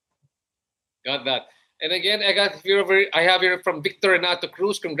program. Got that. And again, I have here from Victor Renato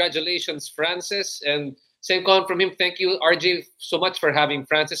Cruz. Congratulations, Francis. And same comment from him. Thank you, RJ, so much for having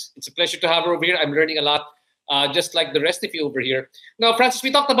Francis. It's a pleasure to have her over here. I'm learning a lot, just like the rest of you over here. Now, Francis, we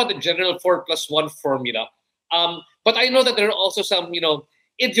talked about the general 4+1 formula. But I know that there are also some,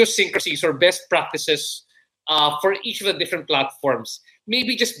 idiosyncrasies or best practices for each of the different platforms.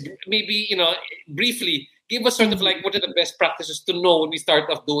 Maybe briefly, give us sort of like what are the best practices to know when we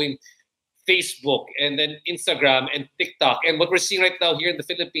start off doing Facebook and then Instagram and TikTok. And what we're seeing right now here in the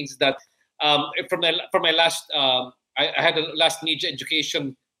Philippines is that from my last, I had a last media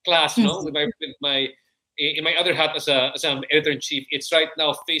education class, with my in my other hat as an editor-in-chief. It's right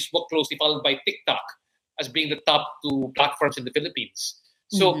now Facebook closely followed by TikTok as being the top two platforms in the Philippines.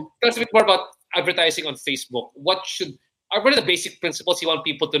 So tell us a bit more about advertising on Facebook. What are the basic principles you want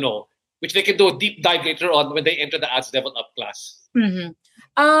people to know, which they can do a deep dive later on when they enter the Adslevelup class?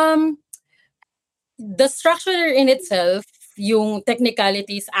 The structure in itself, yung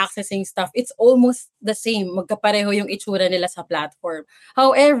technicalities, accessing stuff, it's almost the same. Magkapareho yung itsura nila sa platform.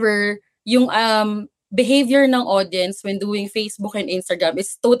 However, yung behavior ng audience when doing Facebook and Instagram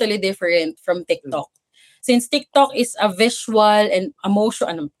is totally different from TikTok. Since TikTok is a visual and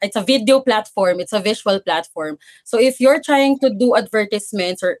it's a video platform, it's a visual platform. So if you're trying to do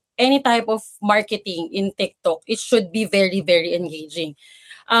advertisements or any type of marketing in TikTok, it should be very, very engaging.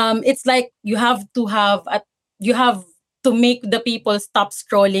 It's like you have to make the people stop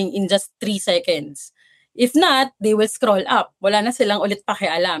scrolling in just 3 seconds. If not, they will scroll up. Wala na silang ulit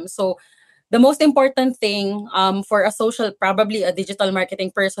pakialam. So the most important thing for a social, probably a digital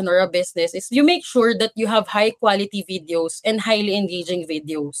marketing person or a business, is you make sure that you have high quality videos and highly engaging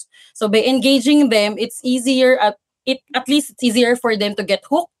videos. So by engaging them, it's easier, at least it's easier for them to get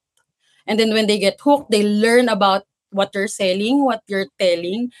hooked. And then when they get hooked, they learn about what you're selling, what you're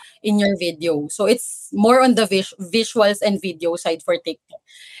telling in your video. So it's more on the visuals and video side for TikTok.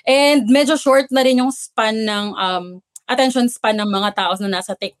 And medyo short na rin yung span ng attention span ng mga tao na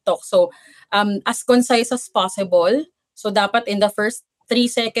nasa TikTok. So as concise as possible. So dapat in the first 3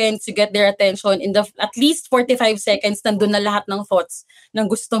 seconds, you get their attention. In the at least 45 seconds, nandun na lahat ng thoughts ng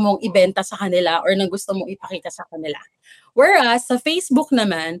gusto mong ibenta sa kanila or ng gusto mong ipakita sa kanila. Whereas sa Facebook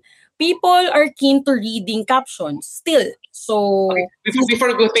naman, people are keen to reading captions still. So okay.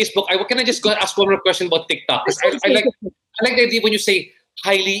 Before I go to Facebook, can I just go ask one more question about TikTok? I like the idea when you say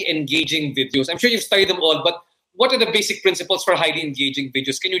highly engaging videos. I'm sure you've studied them all, but what are the basic principles for highly engaging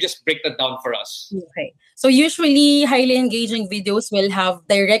videos? Can you just break that down for us? Okay. So usually highly engaging videos will have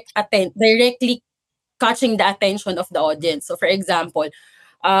directly catching the attention of the audience. So for example,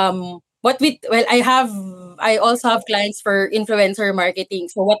 I also have clients for influencer marketing.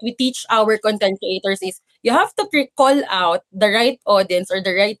 So what we teach our content creators is you have to call out the right audience or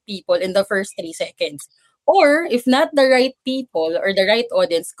the right people in the first 3 seconds. Or if not the right people or the right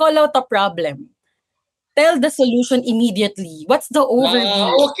audience, call out a problem. tell the solution immediately. What's the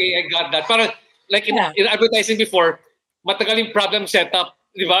overview? Okay, I got that. Parang, like Yeah. in advertising before, matagal yung problem setup.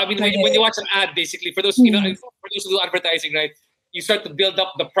 Di ba? I mean, when you watch an ad, basically, for those, for those who do advertising, right? You start to build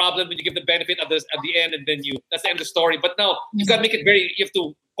up the problem and you give the benefit at the end, and then that's the end of the story. But now, you got to make it you have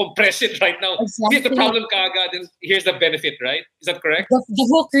to compress it right now. Exactly. Here's the problem kaagad, and here's the benefit, right? Is that correct? The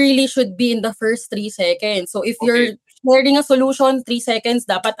hook really should be in the first 3 seconds. So if you're sharing a solution, 3 seconds,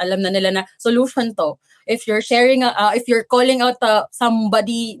 dapat alam na nila na solution to. If you're sharing, if you're calling out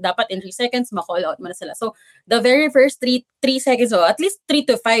somebody, dapat in 3 seconds, ma-call out mo na sila. So the very first 3 seconds, or at least 3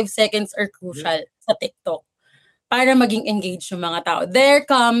 to 5 seconds are crucial sa TikTok para maging engaged yung mga tao. There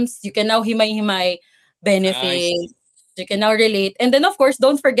comes, you can now himay-himay benefits. You can now relate. And then, of course,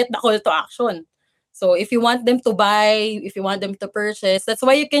 don't forget the call to action. So, if you want them to buy, if you want them to purchase, that's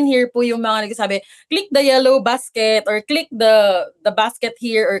why you can hear po yung mga nagsasabi, click the yellow basket, or click the basket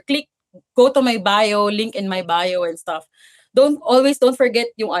here, or go to my bio, link in my bio and stuff. Don't forget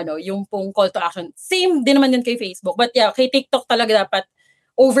yung pong call to action. Same din naman yun kay Facebook. But yeah, kay TikTok talaga dapat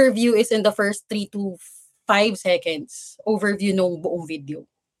overview is in the first 3 to 5 seconds. Overview ng buong video.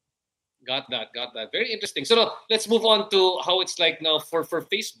 Got that. Very interesting. So now, let's move on to how it's like now for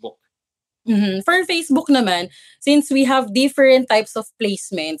Facebook. For Facebook naman, since we have different types of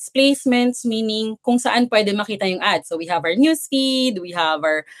placements meaning kung saan pwede makita yung ad. So we have our newsfeed, we have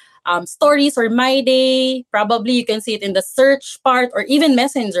our stories or My Day. Probably you can see it in the search part or even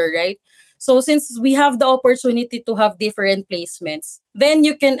Messenger, right? So since we have the opportunity to have different placements, then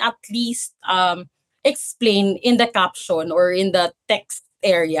you can at least explain in the caption or in the text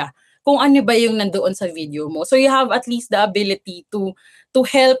area kung ano ba yung nandoon sa video mo. So you have at least the ability to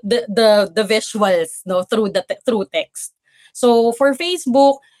help the visuals through text. So for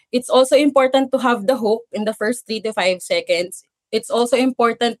Facebook, it's also important to have the hook in the first 3 to 5 seconds. It's also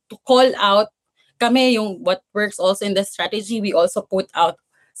important to call out what works also in the strategy, we also put out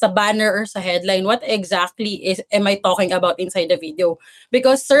sa banner or sa headline, what exactly am I talking about inside the video?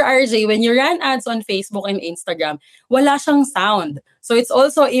 Because Sir RJ, when you run ads on Facebook and Instagram, wala siyang sound. So it's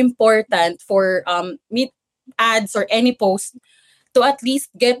also important for ads or any post to at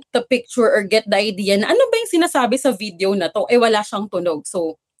least get the picture or get the idea na ano ba yung sinasabi sa video na to? Wala siyang tunog.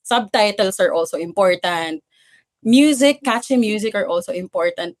 So subtitles are also important. Catchy music are also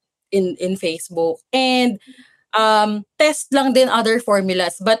important in Facebook. And test lang din other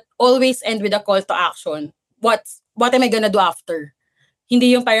formulas, but always end with a call to action. What am I gonna do after?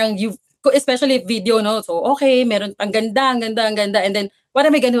 Hindi yung parang especially video, no? So okay, meron ang ganda, and then what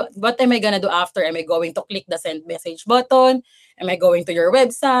am I gonna do after? Am I going to click the send message button? Am I going to your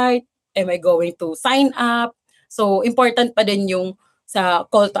website? Am I going to sign up? So important pa din yung sa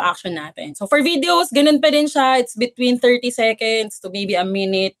call to action natin. So for videos, ganun pa din siya. It's between 30 seconds to maybe a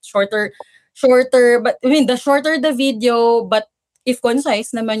minute, shorter, but I mean the shorter the video, but if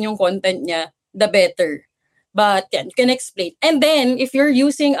concise naman yung content niya, the better. But yeah, you can explain. And then if you're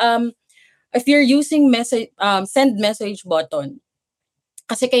using message send message button,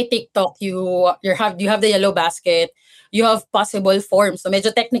 kasi kay TikTok you have the yellow basket, you have possible forms. So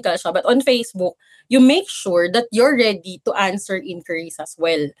medyo technical siya, but on Facebook, you make sure that you're ready to answer inquiries as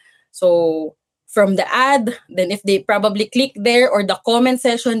well. So from the ad, then if they probably click there or the comment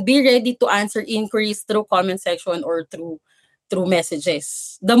section, be ready to answer inquiries through comment section or through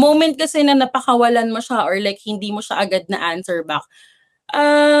messages. The moment kasi na napakawalan mo siya or like hindi mo siya agad na answer back,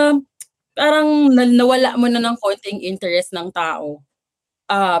 parang nawala mo na ng konting interest ng tao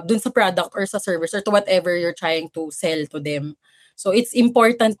dun sa product or sa service or to whatever you're trying to sell to them. So it's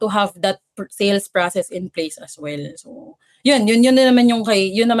important to have that sales process in place as well. So yun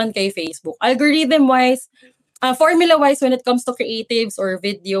naman kay Facebook. Algorithm wise, formula wise, when it comes to creatives or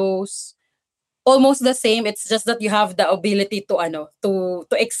videos, almost the same. It's just that you have the ability to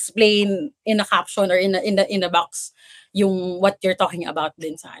explain in a caption or in a box yung what you're talking about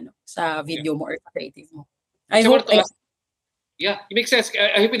din sa video mo or sa creative mo. Yeah, it makes sense.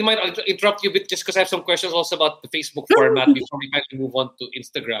 I hope you mind. I'll interrupt you a bit just because I have some questions also about the Facebook format before we finally move on to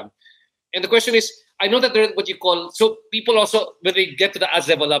Instagram. And the question is, I know that there's what you call, so people also, when they get to the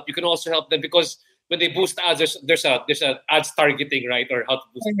Adslevelup, you can also help them because when they boost ads, there's a ads targeting, right? Or how to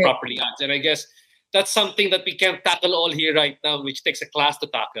boost properly ads. And I guess that's something that we can't tackle all here right now, which takes a class to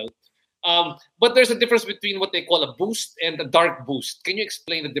tackle. But there's a difference between what they call a boost and a dark boost. Can you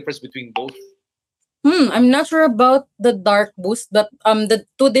explain the difference between both? I'm not sure about the dark boost, but the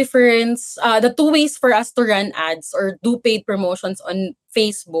two ways for us to run ads or do paid promotions on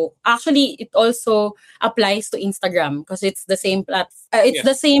Facebook. Actually, it also applies to Instagram because it's the same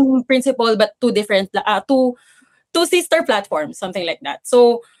the same principle, but two different two sister platforms, something like that.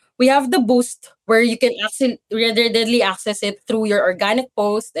 So we have the boost where you can readily access it through your organic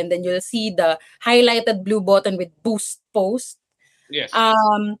post, and then you'll see the highlighted blue button with boost post. Yes.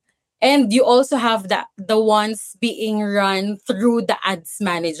 And you also have the ones being run through the ads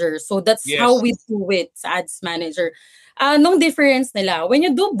manager. So that's how Yes. we do it sa ads manager. No difference nila. When you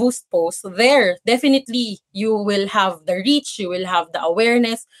do boost post, there, definitely you will have the reach, you will have the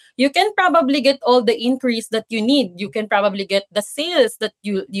awareness. You can probably get all the increase that you need. You can probably get the sales that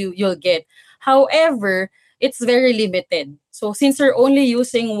you'll get. However, it's very limited. So since you're only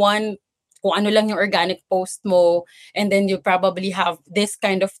using one, kung ano lang yung organic post mo, and then you probably have this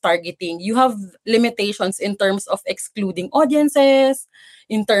kind of targeting, you have limitations in terms of excluding audiences,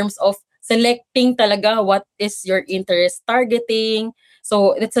 in terms of selecting talaga what is your interest targeting.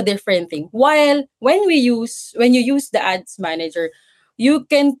 So it's a different thing. While when you use the ads manager, you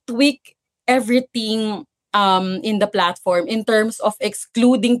can tweak everything in the platform in terms of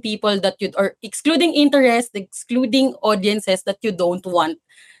excluding people that you, or excluding interest, excluding audiences that you don't want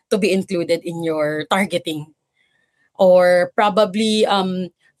to be included in your targeting. Or probably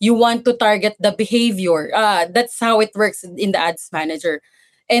you want to target the behavior. That's how it works in the ads manager.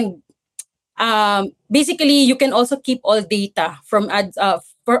 And basically, you can also keep all data from ads,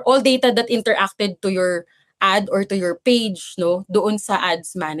 for all data that interacted to your ad or to your page, no, doon sa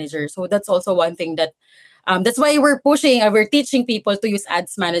ads manager. So that's also one thing that that's why we're teaching people to use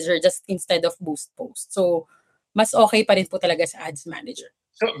ads manager just instead of boost post. So mas okay pa rin po talaga sa ads manager.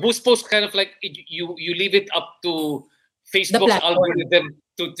 So boost post kind of like you leave it up to Facebook's platform. algorithm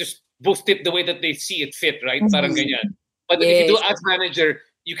to just boost it the way that they see it fit, right? Mhm. Parang ganyan. But if you do Yes. ads manager,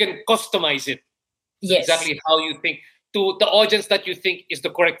 you can customize it Yes. exactly how you think to the audience that you think is the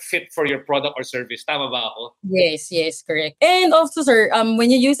correct fit for your product or service. Tama ba ako? Yes, correct. And also, sir,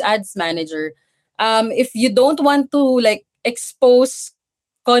 when you use ads manager, if you don't want to like expose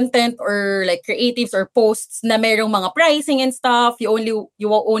content or like creatives or posts na merong mga pricing and stuff, you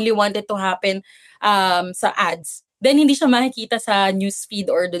only want it to happen sa ads, then hindi siya makikita sa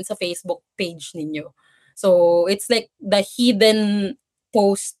newsfeed or dun sa Facebook page ninyo. So it's like the hidden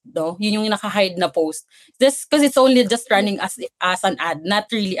post, no? Yun yung naka-hide na post. Just because it's only just running as an ad,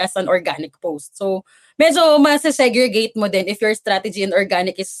 not really as an organic post. So medyo mas-segregate mo din if your strategy in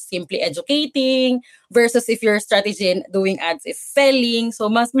organic is simply educating versus if your strategy in doing ads is selling.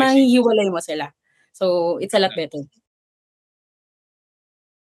 So mas mahihiwalay mo sila. So it's a lot better.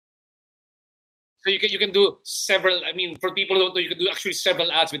 So you can do several. I mean, for people who don't know, you can do actually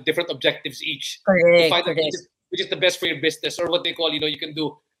several ads with different objectives each. To find out which is the best for your business, or what they call, you can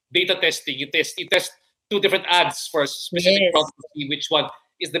do beta testing. You test 2 different ads for a specific product to see which one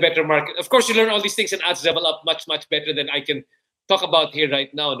is the better market. Of course, you learn all these things in Adslevelup much better than I can talk about here right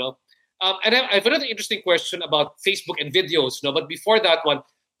now. No, and I have another interesting question about Facebook and videos. No, but before that one,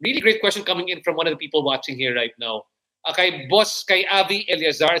 really great question coming in from one of the people watching here right now. Kay Avi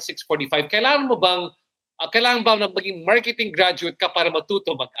Eliazar 645, kailangan ba na maging marketing graduate ka para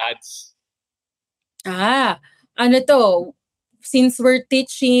matuto mag-ads? Ano to, since we're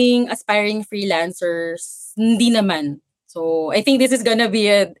teaching aspiring freelancers, hindi naman. So I think this is gonna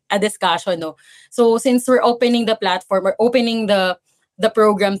be a discussion, no? So since we're opening the platform or opening the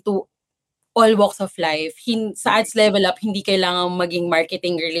program to all walks of life, sa Adslevelup, hindi kailangan maging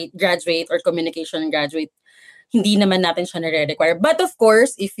marketing graduate or communication graduate. Hindi naman natin siya nare-require. But of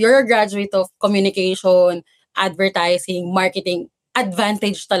course, if you're a graduate of communication, advertising, marketing,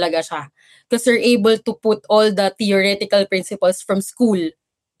 advantage talaga siya. Because you're able to put all the theoretical principles from school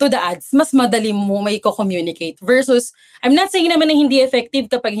to the ads. Mas madali mo may communicate. Versus, I'm not saying naman na hindi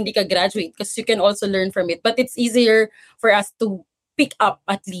effective kapag hindi ka graduate because you can also learn from it. But it's easier for us to pick up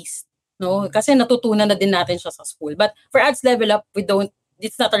at least. No? Kasi natutunan na din natin siya sa school. But for Adslevelup,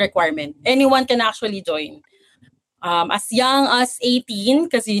 it's not a requirement. Anyone can actually join. As young as 18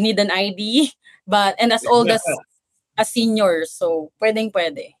 because you need an ID, and as old as a senior. So,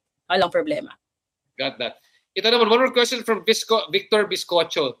 pwede. Walang problema. Got that. Ito naman, one more question from Victor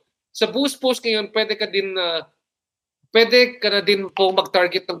Biscocho. Sa boost post ngayon, pwede ka na din po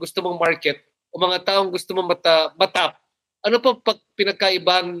mag-target ng gusto mong market o mga taong gusto mong matap. Ano po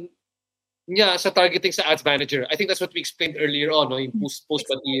pinagkaibahan niya sa targeting sa ads manager? I think that's what we explained earlier on, no? Yung boost post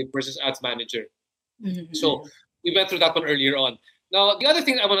versus ads manager. Mm-hmm. So, we went through that one earlier on. Now, the other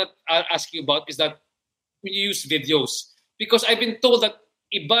thing I want to ask you about is that when you use videos, because I've been told that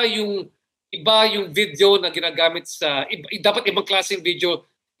iba yung video na ginagamit dapat ibang klaseng video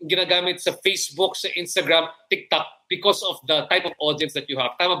ginagamit sa Facebook, sa Instagram, TikTok because of the type of audience that you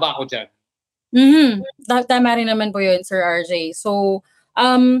have. Tama ba ako dyan? Mm-hmm. Tama rin naman po yun, Sir RJ. So,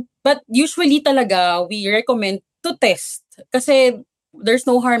 but usually talaga, we recommend to test. Kasi there's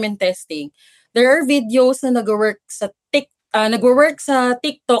no harm in testing. There are videos na nagwo-work sa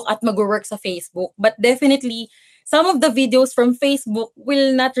TikTok at magwo-work sa Facebook, but definitely some of the videos from Facebook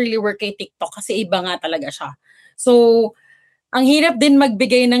will not really work kay TikTok kasi iba nga talaga siya. So, ang hirap din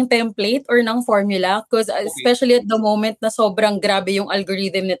magbigay ng template or ng formula because especially at the moment na sobrang grabe yung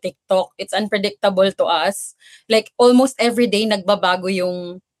algorithm ni TikTok, it's unpredictable to us. Like almost every day nagbabago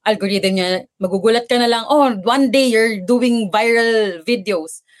yung algorithm niya. Magugulat ka na lang, oh, one day you're doing viral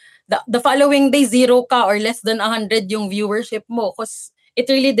videos. The following day, 0 ka or less than 100 yung viewership mo because it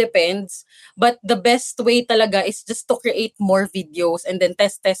really depends. But the best way talaga is just to create more videos and then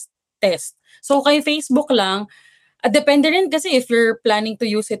test. So kay Facebook lang, depende rin kasi if you're planning to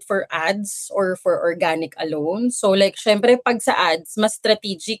use it for ads or for organic alone. So like, syempre, pag sa ads, mas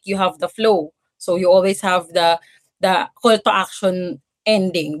strategic, you have the flow. So you always have the call to action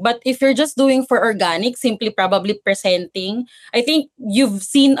ending. But if you're just doing for organic, simply probably presenting, I think you've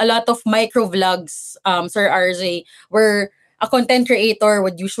seen a lot of micro vlogs, Sir RJ, where a content creator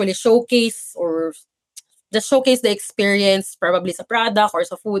would usually showcase or just showcase the experience, probably sa product or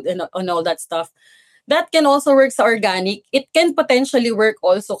sa food and all that stuff. That can also work sa organic. It can potentially work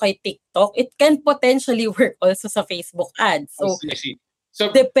also kay TikTok. It can potentially work also sa Facebook ads. So, I see. So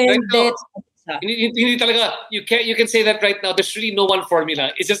depende. Right now, hindi talaga, you can say that right now. There's really no one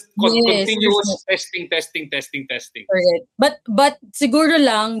formula. It's just continuous testing. Correct. But siguro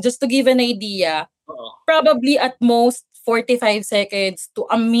lang, just to give an idea, probably at most 45 seconds to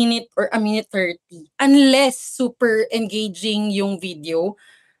a minute or a minute 30. Unless super engaging yung video,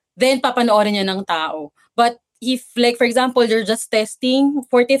 then papanoorin niya ng tao. But if like for example, you're just testing,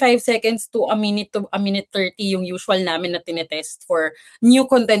 45 seconds to a minute 30 yung usual namin na tinetest for new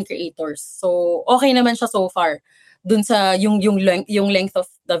content creators. So okay naman siya so far dun sa yung length of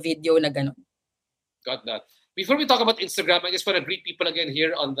the video na ganun. Got that. Before we talk about Instagram, I just want to greet people again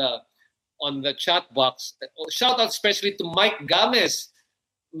here on the chat box. Shout out especially to Mike Games,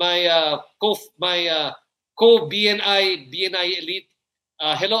 my co-BNI elite.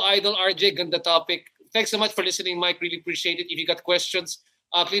 Hello, Idol RJ. Ganda topic. Thanks so much for listening, Mike. Really appreciate it. If you got questions,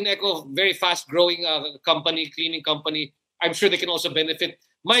 Clean Echo, very fast-growing cleaning company. I'm sure they can also benefit.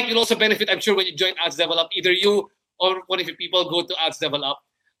 Mike, you'll also benefit, I'm sure, when you join Adslevelup. Either you or one of your people go to Adslevelup.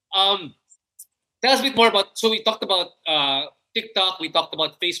 Tell us a bit more about, so we talked about TikTok, we talked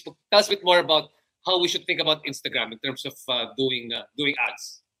about Facebook. Tell us a bit more about how we should think about Instagram in terms of doing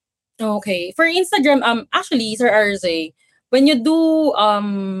ads. Okay. For Instagram, actually, Sir RJ, when you do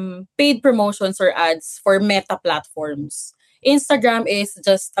paid promotions or ads for meta platforms, Instagram is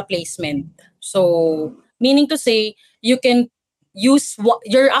just a placement. So, meaning to say, you can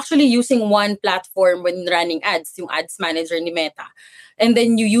you're actually using one platform when running ads, yung ads manager ni Meta. And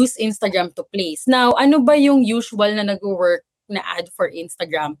then you use Instagram to place. Now, ano ba yung usual na nag-work na ad for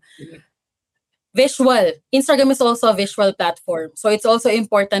Instagram? Visual. Instagram is also a visual platform. So, it's also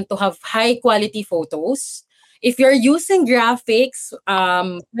important to have high-quality photos. If you're using graphics,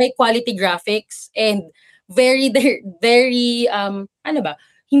 high quality graphics and very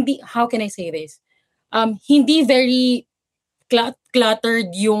how can I say this? Hindi very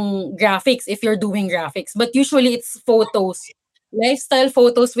cluttered yung graphics if you're doing graphics, but usually it's photos, lifestyle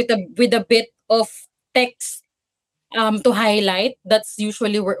photos with a bit of text to highlight. That's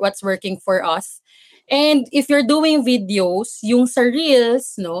usually what's working for us. And if you're doing videos, yung sa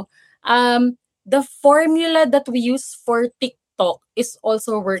Reels, no, the formula that we use for TikTok is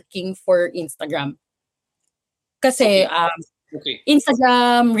also working for Instagram. Kasi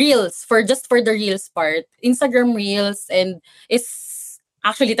Instagram Reels for the Reels part, Instagram Reels and is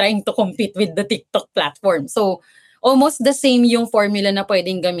actually trying to compete with the TikTok platform. So almost the same yung formula na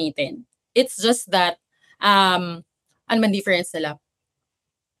pwedeng gamitin. It's just that ano man difference nila?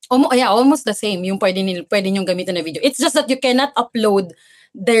 Almost the same yung pwede nyong gamitin na video. It's just that you cannot upload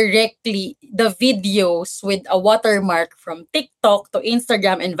directly the videos with a watermark from TikTok to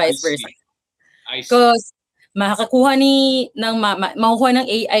Instagram and vice versa. Because makukuha ng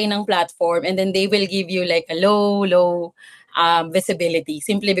AI ng platform and then they will give you like a low visibility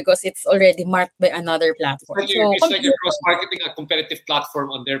simply because it's already marked by another platform. It's like you're cross-marketing a competitive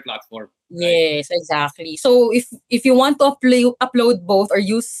platform on their platform. Right? Yes, exactly. So if you want to upload both or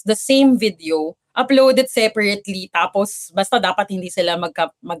use the same video, upload it separately tapos basta dapat hindi sila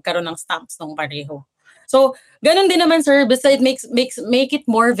magkaroon ng stamps ng pareho. So, ganun din naman sir, basta it make it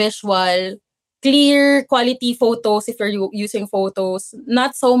more visual, clear quality photos if you're using photos,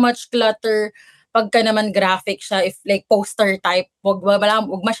 not so much clutter. Pagka naman graphic siya, if like poster type, wag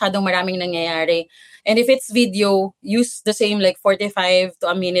masyadong maraming nangyayari. And if it's video, use the same like 45 to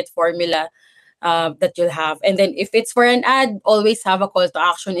a minute formula. that you'll have. And then if it's for an ad, always have a call to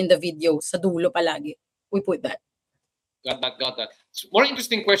action in the video. Sa dulo palagi. We put that. Got that. More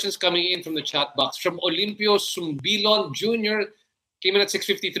interesting questions coming in from the chat box. From Olimpio Sumbilon Jr. Came in at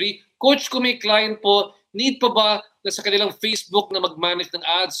 6:53. Coach, kung may client po, need pa ba na sa kanilang Facebook na mag-manage ng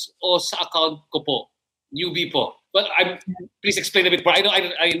ads o sa account ko po? Newbie po. Well, please explain a bit more. I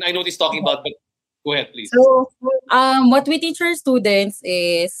know what he's talking about, but go ahead, please. So, what we teach our students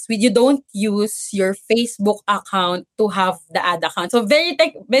is you don't use your Facebook account to have the ad account. So,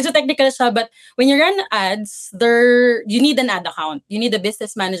 medyo technical siya, but when you run ads, you need an ad account. You need a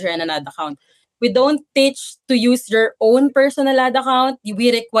business manager and an ad account. We don't teach to use your own personal ad account.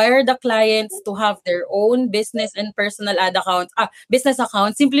 We require the clients to have their own business and personal business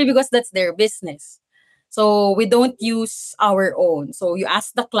account simply because that's their business. So we don't use our own. So you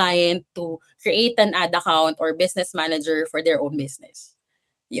ask the client to create an ad account or business manager for their own business.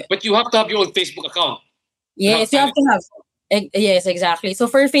 Yeah. But you have to have your own Facebook account. Yes, you have to have. Yes, exactly. So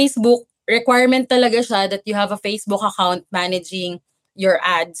for Facebook, requirement talaga siya that you have a Facebook account managing your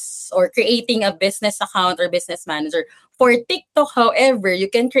ads or creating a business account or business manager. For TikTok, however, you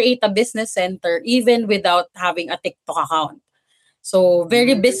can create a business center even without having a TikTok account. So,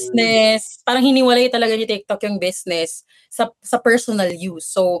 very business, parang hiniwalay talaga ni TikTok yung business sa personal use.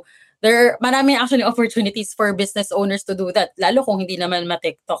 So, maraming actually opportunities for business owners to do that, lalo kung hindi naman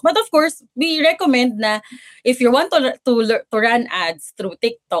ma-TikTok. But of course, we recommend na if you want to run ads through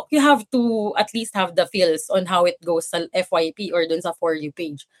TikTok, you have to at least have the feels on how it goes sa FYP or dun sa For You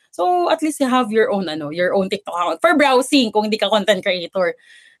page. So, at least you have your own TikTok account for browsing kung hindi ka content creator,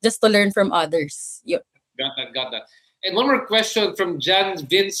 just to learn from others. Yun. Got that. And one more question from Jan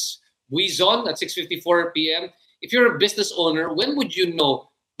Vince Buizon at 6:54 p.m. If you're a business owner, when would you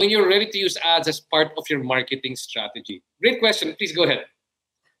know when you're ready to use ads as part of your marketing strategy? Great question. Please go ahead.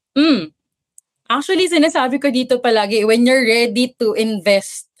 Actually, sinasabi ko dito palagi, when you're ready to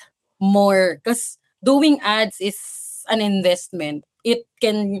invest more. Because doing ads is an investment.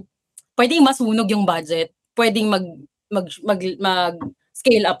 Pwedeng masunog yung budget. Pwedeng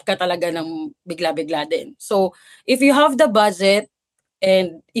scale up ka talaga ng bigla-bigla din. So, if you have the budget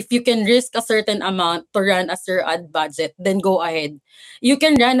and if you can risk a certain amount to run as your ad budget, then go ahead. You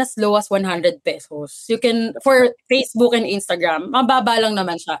can run as low as 100 pesos. You can, for Facebook and Instagram, mababa lang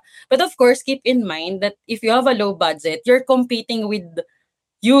naman siya. But of course, keep in mind that if you have a low budget, you're competing with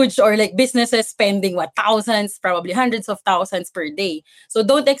huge or like businesses spending thousands, probably hundreds of thousands per day. So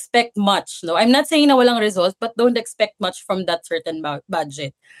don't expect much. No, I'm not saying na walang results, but don't expect much from that certain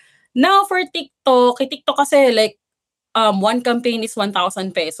budget. Now for TikTok kasi like one campaign is 1,000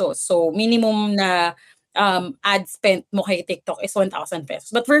 pesos. So minimum na ad spent mo kay TikTok is 1,000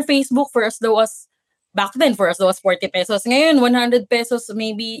 pesos. But for Facebook, back then, for as low as 40 pesos. Ngayon, 100 pesos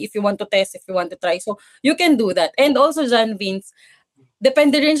maybe if you want to test, if you want to try. So you can do that. And also, John Vince,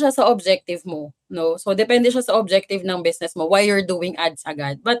 depende rin siya sa objective mo, no? So, depende siya sa objective ng business mo, why you're doing ads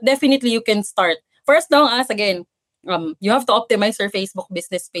agad. But definitely, you can start. First long as, again, you have to optimize your Facebook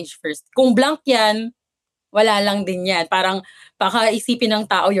business page first. Kung blank yan, wala lang din yan. Parang, baka isipin ng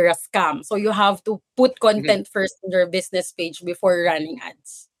tao, you're a scam. So, you have to put content first in your business page before running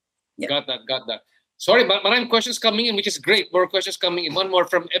ads. Yeah. Got that. Sorry, maraming questions coming in, which is great. More questions coming in. One more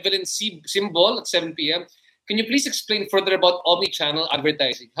from Evelyn Symbol at 7 p.m. Can you please explain further about Omni-Channel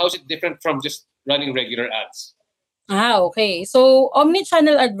advertising? How is it different from just running regular ads? Okay. So,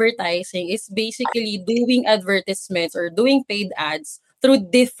 Omni-Channel advertising is basically doing advertisements or doing paid ads through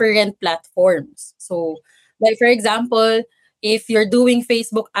different platforms. So, like for example, if you're doing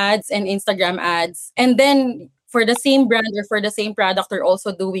Facebook ads and Instagram ads, and then for the same brand or for the same product, you're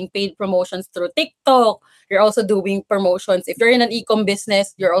also doing paid promotions through TikTok. You're also doing promotions. If you're in an e-com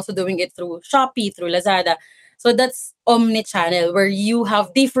business, you're also doing it through Shopee, through Lazada. So that's Omni-Channel, where you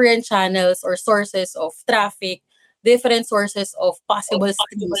have different channels or sources of traffic, different sources of possible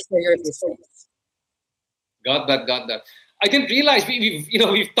streams for your business. Got that. I didn't realize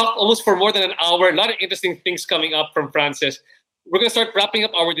we've talked almost for more than an hour. A lot of interesting things coming up from Francis. We're going to start wrapping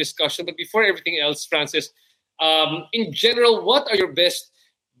up our discussion, but before everything else, Francis, in general, what are your best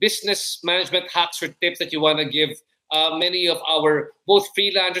business management hacks or tips that you want to give many of our both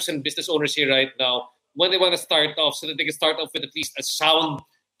freelancers and business owners here right now when they want to start off, so that they can start off with at least a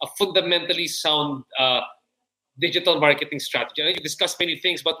fundamentally sound digital marketing strategy? I know you discussed many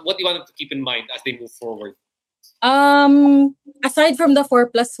things, but what do you want them to keep in mind as they move forward? Aside from the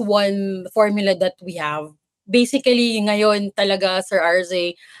 4+1 formula that we have, basically ngayon talaga, Sir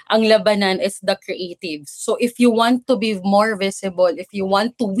RJ, ang labanan is the creatives. So if you want to be more visible, if you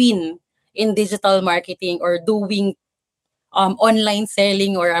want to win in digital marketing or doing online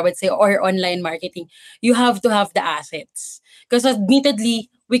selling, or I would say, or online marketing, you have to have the assets. Because admittedly,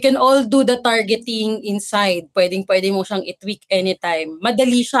 we can all do the targeting inside. Pwede mo siyang i-tweak anytime.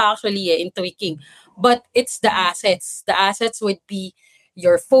 Madali siya actually in tweaking. But it's the assets. The assets would be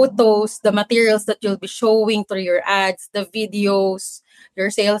your photos, the materials that you'll be showing through your ads, the videos,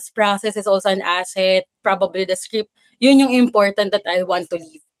 your sales process is also an asset, probably the script. Yun yung important that I want to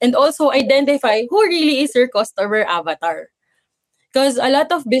leave. And also identify who really is your customer avatar. Because a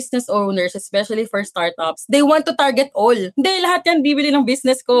lot of business owners, especially for startups, they want to target all. Hindi, lahat yan bibili ng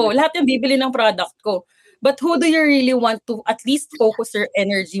business ko. Lahat yan bibili ng product ko. But who do you really want to at least focus your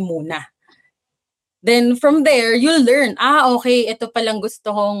energy muna? Then from there, you'll learn, okay, ito palang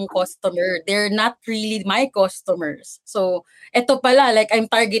gusto kong customer. They're not really my customers. So, ito pala, like I'm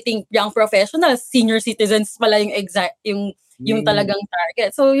targeting young professionals, senior citizens pala yung talagang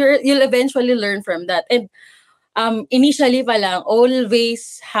target. So, you'll eventually learn from that. And initially pa lang,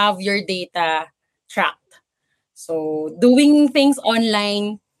 always have your data tracked. So, doing things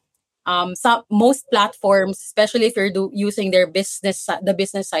online, most platforms, especially if you're using the business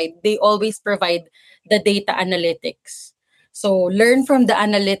side, they always provide the data analytics. So learn from the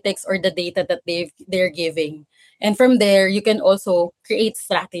analytics or the data that they're giving, and from there you can also create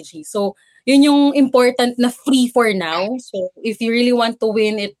strategy. So yun yung important na free for now. So if you really want to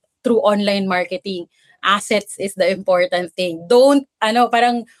win it through online marketing, assets is the important thing. Don't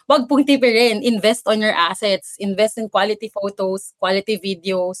parang wag pong tipirin. Invest on your assets. Invest in quality photos, quality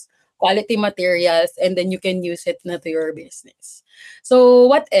videos, quality materials, and then you can use it to your business. So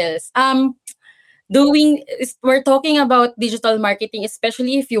what else? We're talking about digital marketing,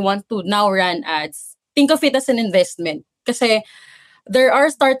 especially if you want to now run ads. Think of it as an investment. Kasi there are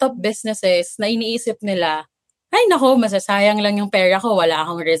startup businesses na iniisip nila, ay nako, masasayang lang yung pera ko, wala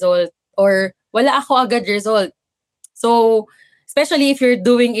akong result, or wala ako agad result. So, especially if you're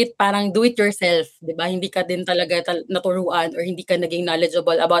doing it parang do it yourself, 'di ba? Hindi ka din talaga naturuan or hindi ka naging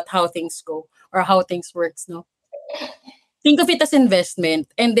knowledgeable about how things go or how things works, no? Think of it as investment,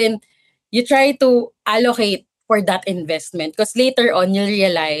 and then you try to allocate for that investment, because later on you'll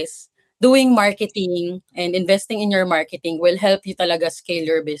realize doing marketing and investing in your marketing will help you talaga scale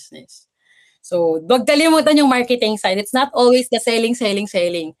your business. So, wag kalimutan yung marketing side. It's not always the selling.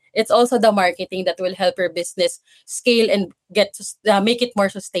 It's also the marketing that will help your business scale and make it more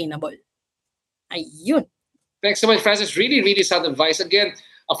sustainable. Ayun. Thanks so much, Francis. Really, really sound advice. Again,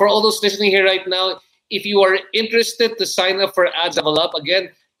 for all those listening here right now, if you are interested to sign up for Adslevelup, again,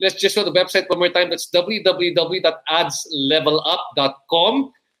 let's just show the website one more time. That's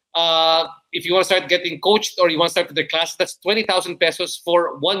www.adslevelup.com. If you want to start getting coached or you want to start with the class, that's 20,000 pesos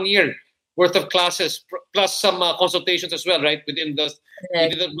for 1 year worth of classes, plus some consultations as well, right? Within the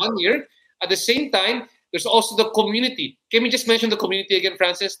 1 year. At the same time, there's also the community. Can we just mention the community again,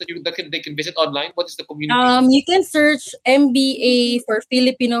 Francis, they can visit online? What is the community? You can search MBA for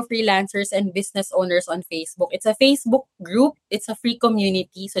Filipino freelancers and business owners on Facebook. It's a Facebook group. It's a free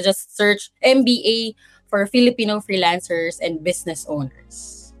community. So just search MBA for Filipino freelancers and business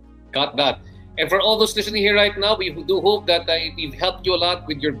owners. Got that. And for all those listening here right now, we do hope that we've helped you a lot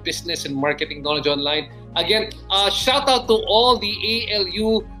with your business and marketing knowledge online. Again, shout out to all the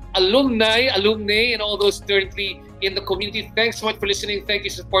ALU alumni, and all those currently in the community. Thanks so much for listening. Thank you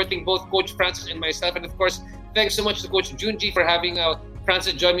for supporting both Coach Francis and myself. And of course, thanks so much to Coach Junji for having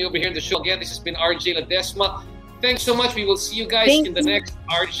Francis join me over here in the show. Again, this has been RJ Ledesma. Thanks so much. We will see you guys in the next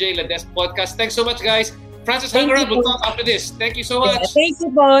RJ Ledesma podcast. Thanks so much, guys. Francis, hang around. We'll talk after this. Thank you so much. Yeah, thank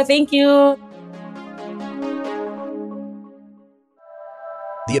you, Bo. Thank you.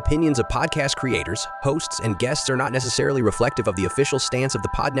 The opinions of podcast creators, hosts, and guests are not necessarily reflective of the official stance of the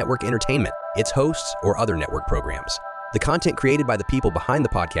Pod Network Entertainment, its hosts, or other network programs. The content created by the people behind the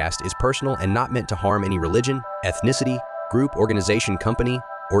podcast is personal and not meant to harm any religion, ethnicity, group, organization, company,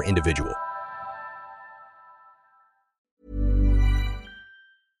 or individual.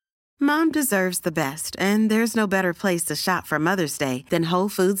 Mom deserves the best, and there's no better place to shop for Mother's Day than Whole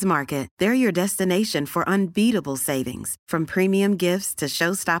Foods Market. They're your destination for unbeatable savings, from premium gifts to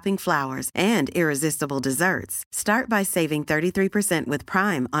show-stopping flowers and irresistible desserts. Start by saving 33% with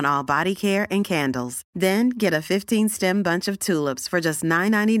Prime on all body care and candles. Then get a 15-stem bunch of tulips for just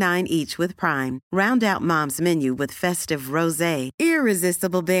 $9.99 each with Prime. Round out Mom's menu with festive rosé,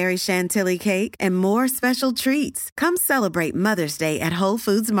 irresistible berry chantilly cake, and more special treats. Come celebrate Mother's Day at Whole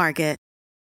Foods Market.